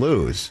Lions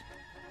lose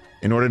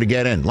in order to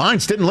get in.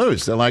 Lions didn't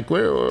lose. They're like,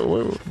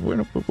 we're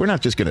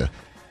not just going to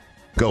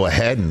go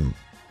ahead and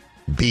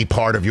be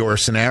part of your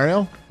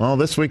scenario. Well,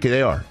 this week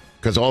they are,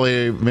 because all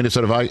the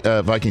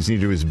Minnesota Vikings need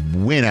to do is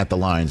win at the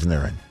Lions and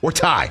they're in. Or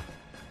tie.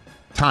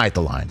 Tie at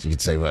the Lions. You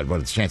could say, what are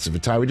the chances of a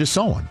tie? We just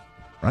saw one,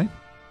 right?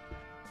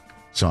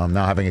 So I'm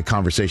now having a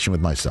conversation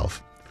with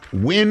myself.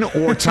 Win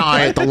or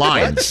tie at the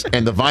Lions,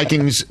 and the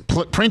Vikings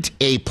print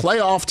a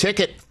playoff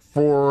ticket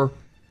for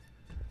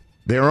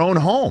their own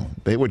home.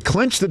 They would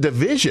clinch the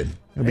division.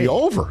 It would be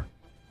over.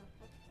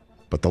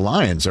 But the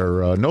Lions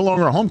are no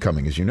longer a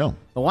homecoming, as you know.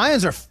 The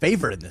Lions are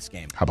favored in this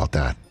game. How about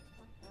that?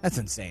 That's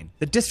insane.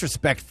 The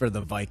disrespect for the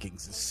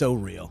Vikings is so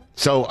real.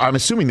 So I'm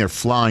assuming they're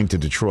flying to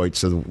Detroit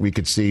so that we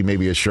could see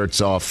maybe a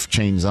shirts off,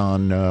 chains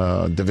on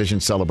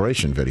division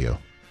celebration video.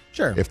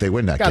 Sure. If they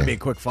win that game. Gotta be a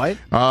quick fight.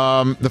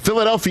 The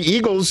Philadelphia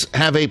Eagles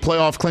have a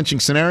playoff clinching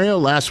scenario.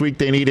 Last week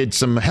they needed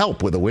some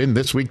help with a win.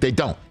 This week they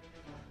don't.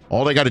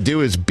 All they got to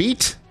do is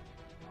beat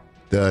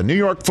the New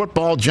York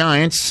Football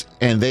Giants,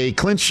 and they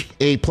clinch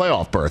a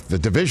playoff berth. The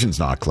division's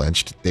not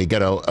clinched. They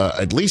get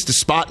at least a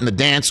spot in the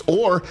dance.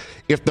 Or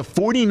if the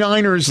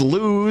 49ers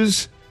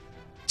lose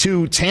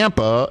to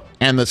Tampa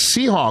and the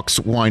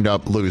Seahawks wind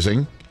up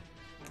losing,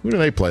 who do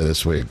they play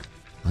this week?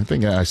 I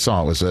think I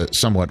saw it was a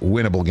somewhat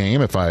winnable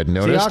game, if I had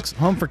noticed. Seahawks,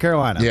 home for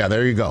Carolina. Yeah,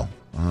 there you go.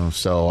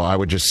 So I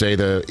would just say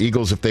the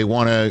Eagles, if they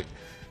want to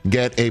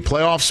get a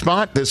playoff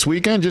spot this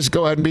weekend, just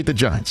go ahead and beat the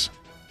Giants.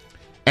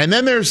 And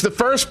then there's the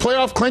first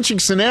playoff clinching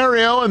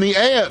scenario in the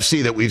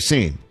AFC that we've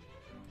seen.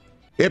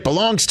 It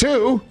belongs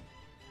to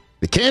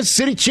the Kansas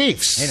City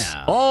Chiefs. Hey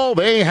now. All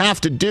they have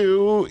to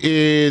do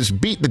is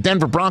beat the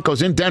Denver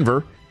Broncos in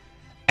Denver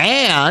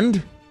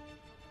and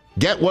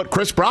get what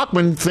Chris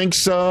Brockman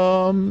thinks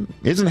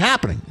isn't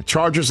happening. The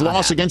Chargers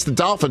loss against the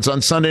Dolphins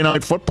on Sunday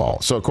Night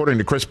Football. So according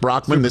to Chris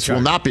Brockman, this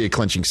will not be a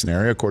clinching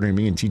scenario, according to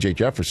me and TJ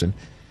Jefferson.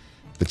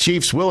 The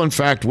Chiefs will, in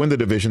fact, win the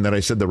division that I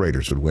said the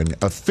Raiders would win,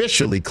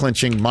 officially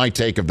clinching my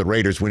take of the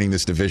Raiders winning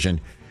this division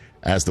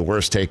as the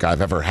worst take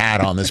I've ever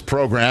had on this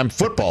program,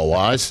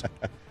 football-wise.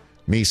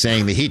 Me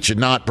saying the Heat should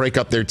not break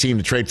up their team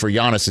to trade for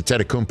Giannis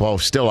Antetokounmpo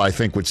still, I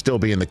think, would still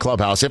be in the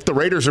clubhouse. If the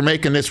Raiders are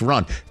making this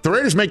run, if the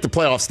Raiders make the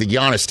playoffs, the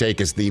Giannis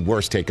take is the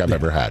worst take I've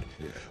ever had.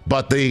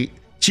 But the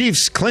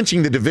Chiefs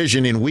clinching the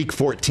division in Week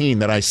 14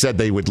 that I said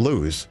they would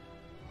lose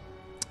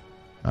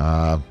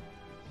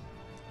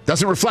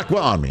doesn't reflect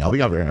well on me. I'll be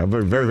very,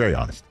 very, very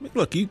honest.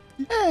 Look, you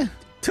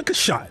took a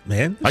shot,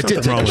 man. I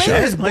did take a The shot.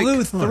 Raiders Like,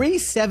 blew come on. 3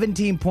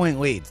 17-point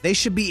leads. They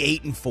should be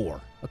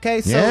 8-4.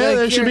 Okay, so Yeah,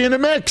 they should be in the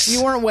mix.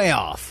 You weren't way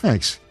off.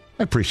 Thanks.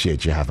 I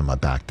appreciate you having my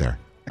back there.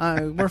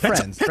 We're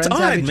friends. That's friends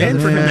have odd, each man, other.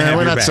 for him to have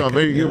we're your not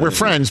back. we're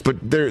friends, but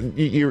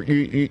you're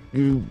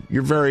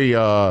very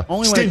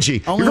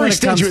stingy. You're very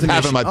stingy with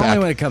having my back. Only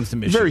when it comes to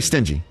Michigan. Very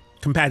stingy.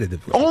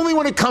 Competitive. Only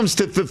when it comes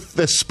to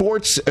the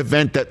sports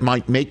event that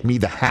might make me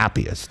the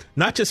happiest.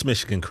 Not just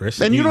Michigan,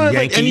 Chris. And you don't have,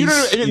 Yankees, and you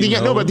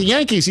don't, know. but the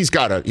Yankees, he's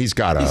got a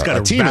got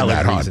a team in valid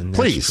that reason, hunt. that's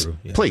Please, true,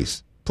 yeah.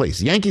 please.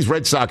 The Yankees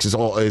Red Sox is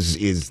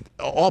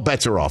all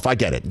bets are off. I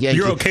get it.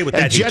 You're okay with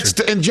and that Jets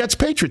hatred. and Jets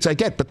Patriots, I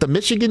get, but the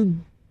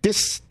Michigan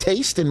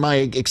distaste and my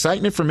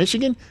excitement for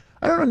Michigan,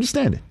 I don't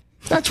understand it.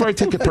 That's where I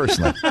take it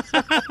personally.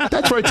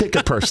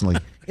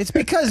 It's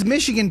because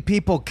Michigan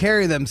people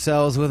carry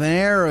themselves with an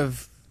air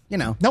of,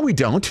 No, we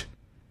don't.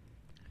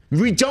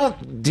 We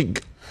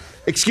don't.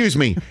 Excuse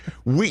me.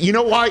 You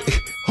know why?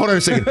 Hold on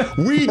a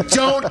second. We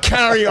don't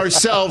carry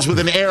ourselves with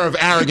an air of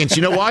arrogance.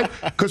 You know why?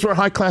 Because we're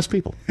high-class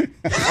people.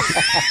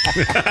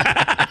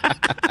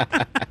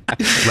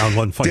 Round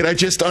one fight. Did I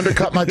just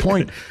undercut my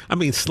point? I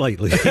mean,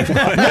 slightly.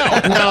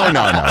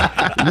 No.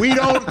 We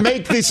don't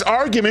make this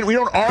argument. We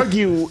don't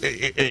argue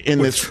in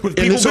this with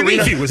in people this beneath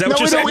arena. you. Is that No, what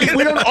you're saying?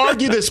 we don't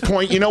argue this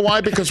point. You know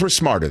why? Because we're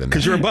smarter than that.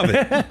 Because you're above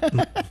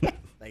it.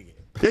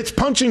 It's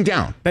punching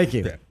down. thank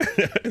you.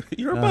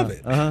 You're above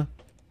it.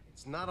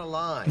 It's not a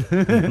lie.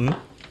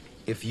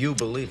 If you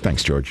believe it.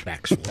 Thanks, George.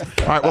 Factual.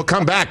 All right, we'll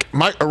come back.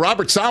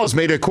 Robert Sala's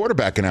made a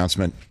quarterback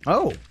announcement.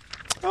 Oh.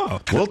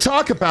 We'll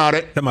talk about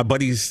it. That my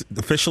buddy's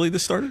officially the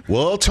starter?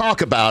 We'll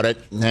talk about it.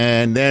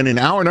 And then in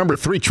hour number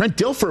 3, Trent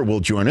Dilfer will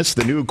join us,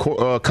 the new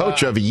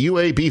coach of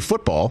UAB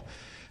football.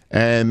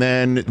 And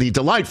then the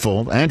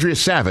delightful Andrea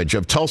Savage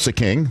of Tulsa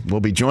King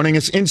will be joining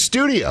us in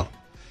studio.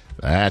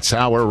 That's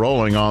how we're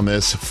rolling on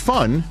this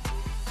fun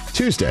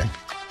Tuesday.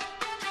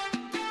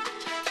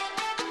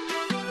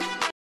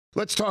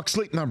 Let's talk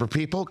Sleep Number,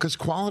 people, because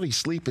quality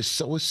sleep is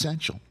so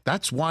essential.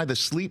 That's why the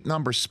Sleep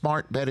Number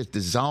Smart Bed is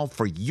designed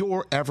for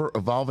your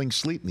ever-evolving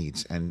sleep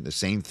needs, and the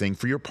same thing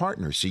for your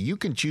partner, so you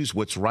can choose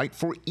what's right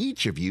for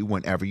each of you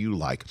whenever you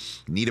like.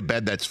 Need a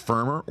bed that's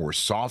firmer or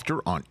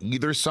softer on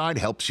either side,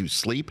 helps you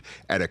sleep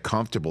at a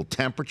comfortable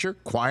temperature,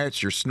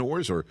 quiets your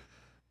snores, or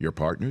your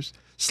partners?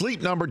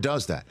 Sleep Number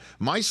does that.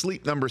 My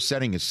Sleep Number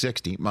setting is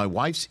 60. My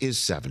wife's is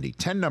 70.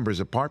 10 numbers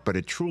apart, but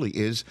it truly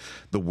is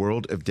the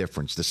world of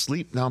difference. The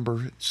Sleep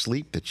Number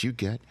sleep that you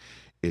get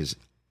is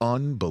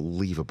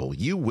unbelievable.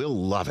 You will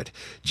love it.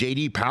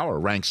 J.D. Power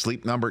ranks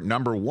Sleep Number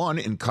number 1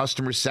 in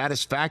customer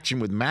satisfaction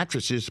with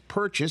mattresses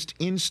purchased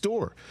in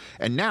store.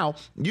 And now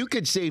you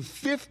could save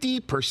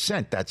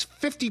 50%. That's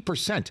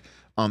 50%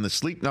 on the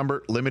Sleep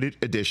Number limited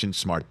edition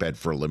smart bed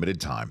for a limited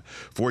time.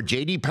 For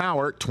J.D.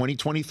 Power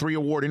 2023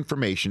 award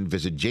information,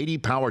 visit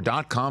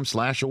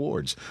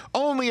jdpower.com/awards.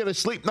 Only at a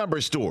Sleep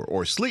Number store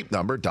or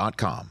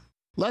sleepnumber.com.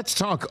 Let's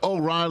talk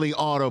O'Reilly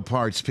Auto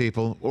Parts,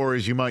 people, or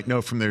as you might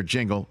know from their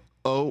jingle,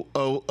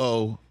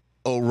 O'Reilly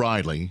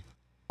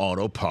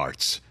Auto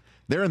Parts.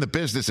 They're in the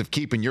business of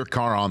keeping your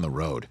car on the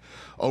road.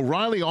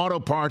 O'Reilly Auto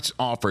Parts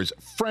offers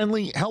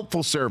friendly,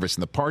 helpful service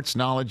and the parts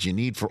knowledge you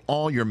need for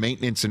all your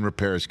maintenance and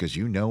repairs, because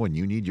you know when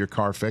you need your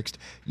car fixed,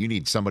 you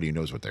need somebody who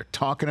knows what they're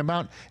talking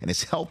about and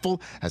is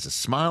helpful, has a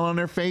smile on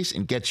their face,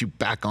 and gets you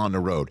back on the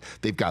road.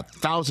 They've got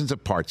thousands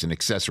of parts and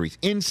accessories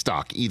in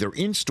stock, either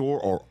in-store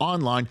or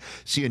online,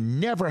 so you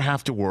never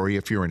have to worry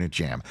if you're in a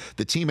jam.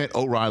 The team at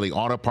O'Reilly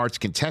Auto Parts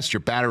can test your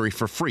battery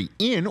for free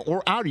in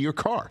or out of your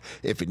car.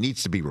 If it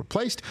needs to be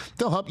replaced,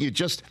 they'll help you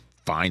just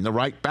find the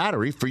right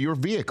battery for your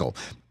vehicle.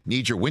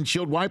 Need your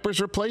windshield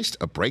wipers replaced,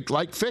 a brake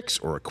light fix,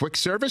 or a quick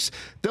service?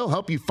 They'll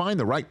help you find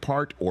the right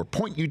part or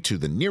point you to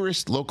the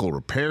nearest local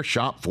repair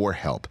shop for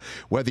help.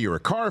 Whether you're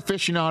a car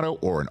aficionado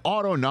or an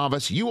auto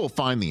novice, you will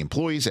find the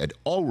employees at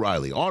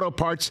O'Reilly Auto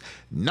Parts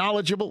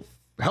knowledgeable,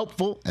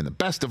 helpful, and the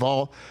best of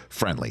all,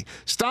 friendly.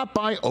 Stop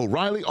by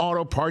O'Reilly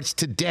Auto Parts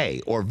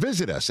today or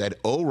visit us at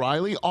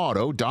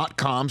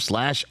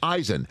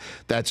O'ReillyAuto.com/Eisen.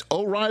 That's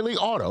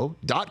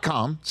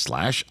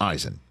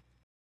O'ReillyAuto.com/Eisen.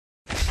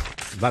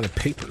 A lot of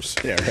papers.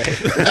 Yeah, right.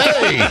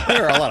 Hey!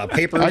 There are a lot of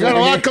papers. I got a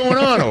over lot here. going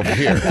on over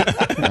here.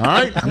 All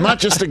right? I'm not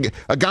just a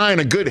guy in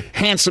a good,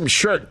 handsome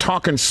shirt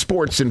talking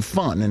sports and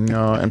fun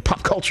and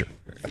pop culture.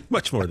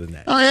 Much more than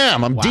that. I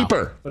am. I'm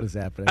deeper. What is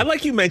happening? I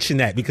like you mention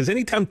that because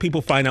anytime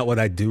people find out what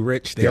I do,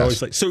 Rich, they're Yes.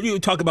 always like, so you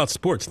talk about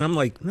sports. And I'm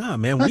like, nah,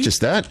 man. Not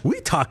just that.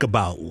 We talk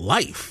about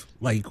life.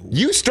 Like,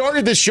 You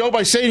started this show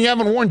by saying you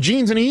haven't worn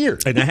jeans in a year.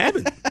 and I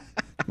haven't.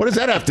 What does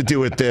that have to do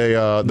with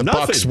the Nothing.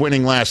 Bucks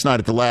winning last night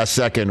at the last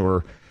second,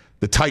 or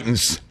the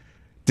Titans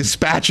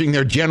dispatching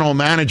their general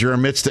manager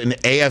amidst an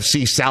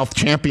AFC South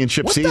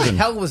championship What season?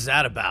 the hell was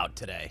that about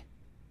today?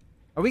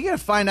 Are we going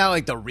to find out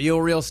like the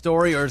real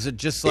story, or is it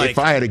just like, If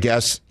I had to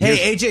guess,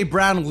 hey, A.J.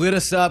 Brown lit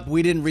us up,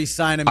 we didn't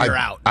re-sign him, you're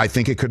out? I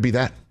think it could be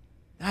that.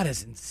 That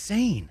is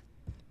insane.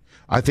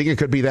 I think it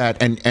could be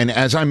that. And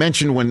as I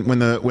mentioned when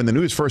the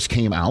news first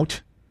came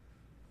out,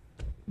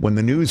 when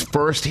the news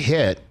first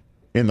hit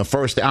in the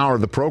first hour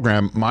of the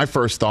program, my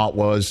first thought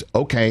was,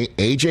 okay,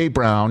 A.J.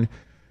 Brown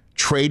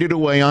traded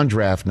away on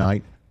draft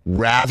night,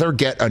 rather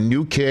get a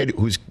new kid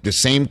who's the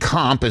same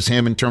comp as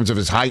him in terms of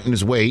his height and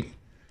his weight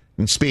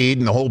and speed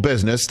and the whole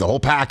business, the whole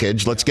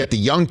package. Let's get the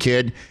young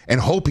kid and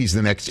hope he's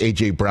the next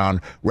A.J.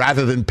 Brown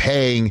rather than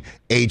paying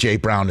A.J.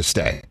 Brown to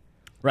stay.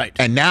 Right.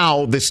 And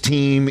now this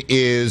team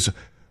is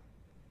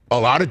a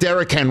lot of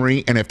Derrick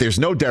Henry, and if there's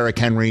no Derrick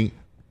Henry,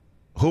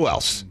 who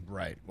else?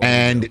 Right.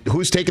 And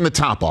who's taking the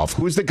top off?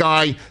 Who's the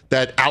guy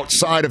that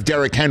outside of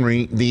Derrick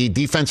Henry, the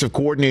defensive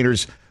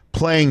coordinators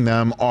playing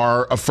them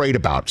are afraid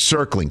about?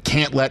 Circling.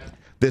 Can't let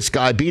this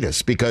guy beat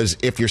us. Because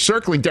if you're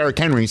circling Derrick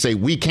Henry and say,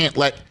 we can't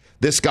let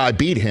this guy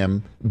beat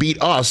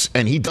us,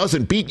 and he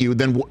doesn't beat you,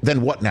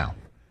 then what now?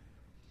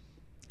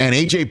 And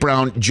A.J.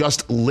 Brown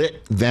just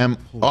lit them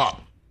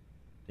up.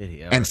 Did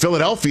he ever? And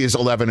Philadelphia is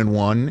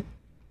 11-1.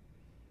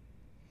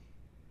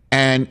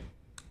 And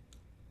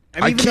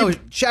though,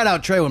 shout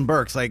out Treylon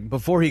Burks, like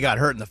before he got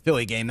hurt in the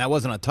Philly game, that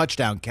wasn't a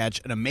touchdown catch,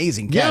 an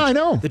amazing catch. Yeah, I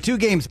know. The 2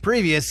 games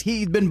previous,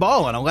 he'd been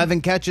balling, 11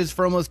 catches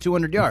for almost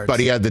 200 yards. But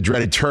he had the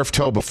dreaded turf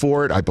toe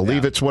before it. I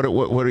believe it's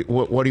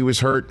what he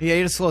was hurt. Yeah, he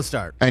had a slow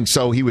start. And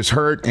so he was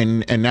hurt,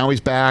 and now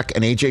he's back,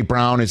 and A.J.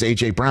 Brown is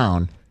A.J.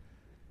 Brown.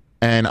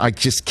 And I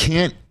just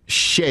can't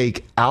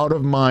shake out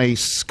of my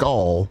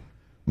skull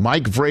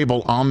Mike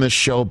Vrabel on this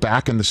show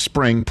back in the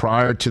spring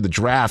prior to the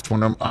draft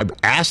when I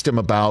asked him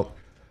about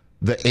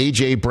the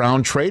A.J.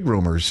 Brown trade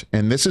rumors,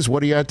 and this is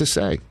what he had to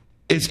say.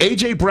 Is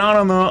A.J.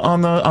 Brown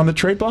on the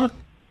trade block,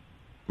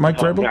 Mike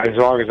Vrabel? As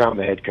long as I'm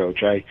the head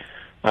coach, I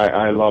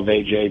love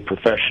A.J.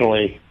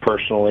 professionally,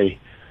 personally.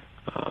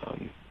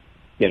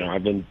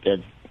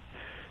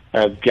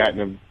 I've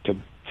gotten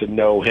to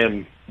know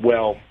him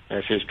well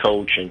as his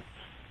coach, and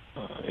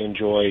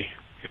enjoy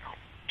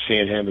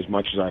seeing him as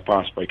much as I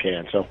possibly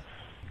can. So,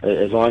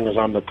 as long as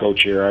I'm the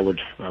coach here, I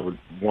would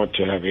want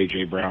to have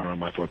A.J. Brown on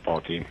my football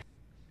team.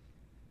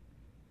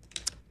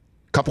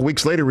 A couple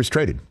weeks later, he was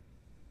traded.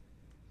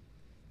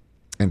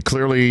 And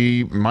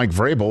clearly, Mike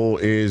Vrabel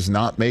is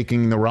not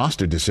making the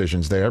roster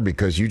decisions there,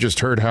 because you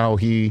just heard how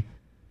he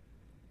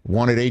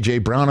wanted A.J.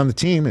 Brown on the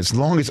team. As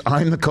long as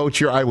I'm the coach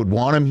here, I would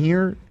want him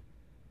here.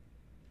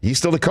 He's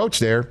still the coach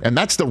there. And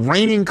that's the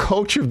reigning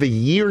coach of the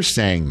year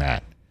saying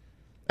that.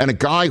 And a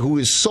guy who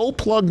is so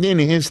plugged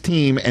into his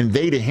team and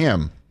they to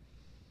him.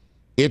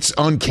 It's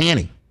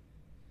uncanny.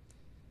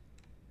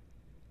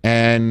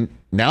 And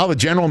now the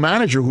general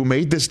manager who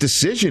made this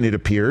decision, it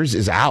appears,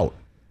 is out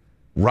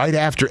right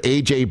after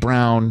A.J.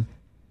 Brown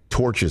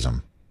torches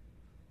him.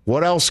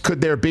 What else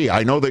could there be?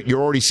 I know that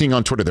you're already seeing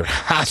on Twitter there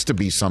has to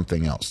be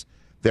something else.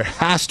 There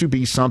has to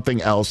be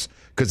something else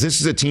because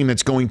this is a team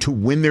that's going to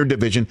win their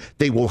division.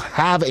 They will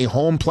have a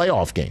home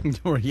playoff game.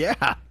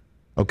 Yeah.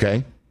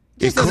 Okay?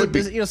 It could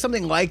be.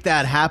 Something like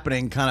that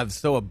happening kind of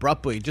so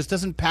abruptly just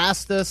doesn't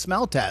pass the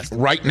smell test.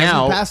 Right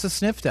now, doesn't pass the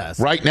sniff test.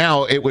 Right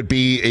now, it would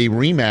be a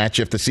rematch.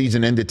 If the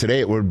season ended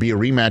today, it would be a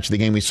rematch of the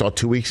game we saw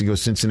 2 weeks ago,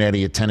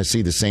 Cincinnati at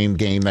Tennessee, the same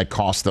game that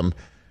cost them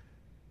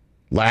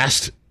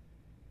last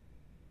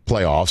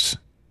playoffs,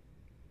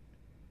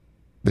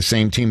 the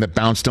same team that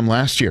bounced them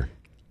last year.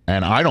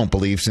 And I don't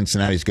believe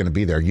Cincinnati's going to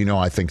be there.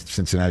 I think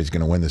Cincinnati's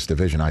going to win this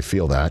division. I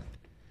feel that.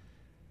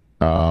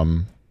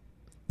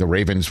 The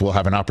Ravens will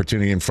have an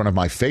opportunity in front of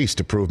my face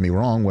to prove me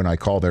wrong when I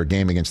call their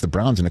game against the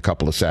Browns in a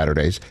couple of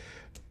Saturdays.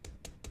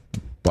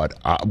 But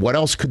what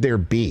else could there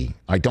be?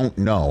 I don't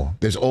know.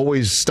 There's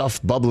always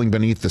stuff bubbling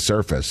beneath the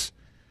surface.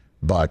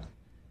 But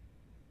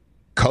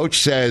coach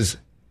says,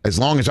 as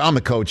long as I'm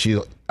the coach,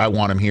 I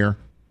want him here.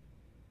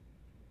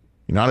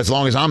 Not as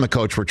long as I'm the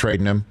coach, we're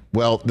trading him.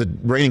 Well, the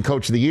reigning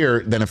coach of the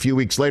year, then a few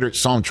weeks later,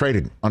 saw him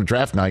traded on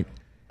draft night.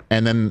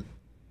 And then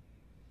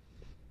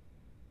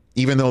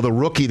even though the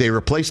rookie they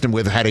replaced him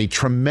with had a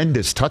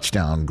tremendous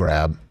touchdown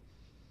grab,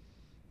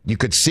 you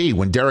could see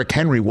when Derrick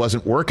Henry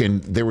wasn't working,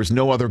 there was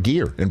no other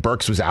gear. And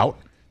Burks was out.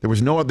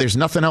 There's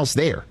nothing else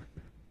there.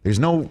 There's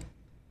no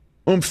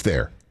oomph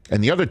there.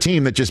 And the other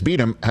team that just beat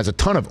him has a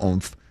ton of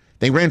oomph.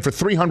 They ran for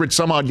 300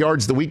 some odd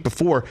yards the week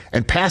before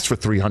and passed for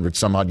 300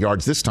 some odd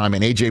yards this time.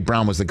 And A.J.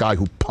 Brown was the guy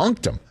who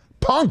punked him.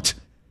 Punked.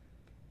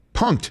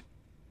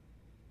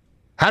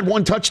 Had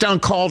one touchdown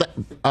called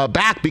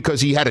back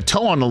because he had a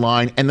toe on the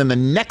line. And then the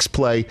next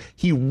play,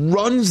 he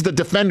runs the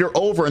defender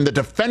over. And the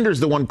defender's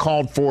the one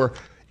called for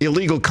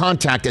illegal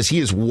contact as he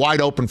is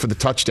wide open for the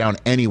touchdown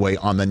anyway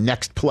on the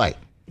next play.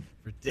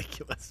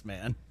 Ridiculous,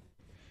 man.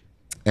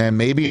 And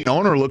maybe an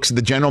owner looks at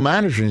the general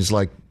manager and is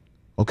like,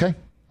 okay,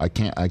 I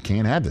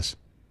can't have this.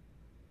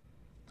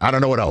 I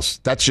don't know what else.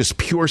 That's just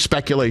pure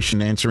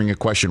speculation answering a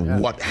question. Yeah.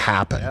 What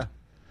happened? Yeah.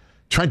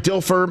 Trent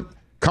Dilfer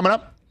coming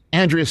up.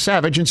 Andrea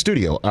Savage in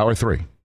studio, hour 3.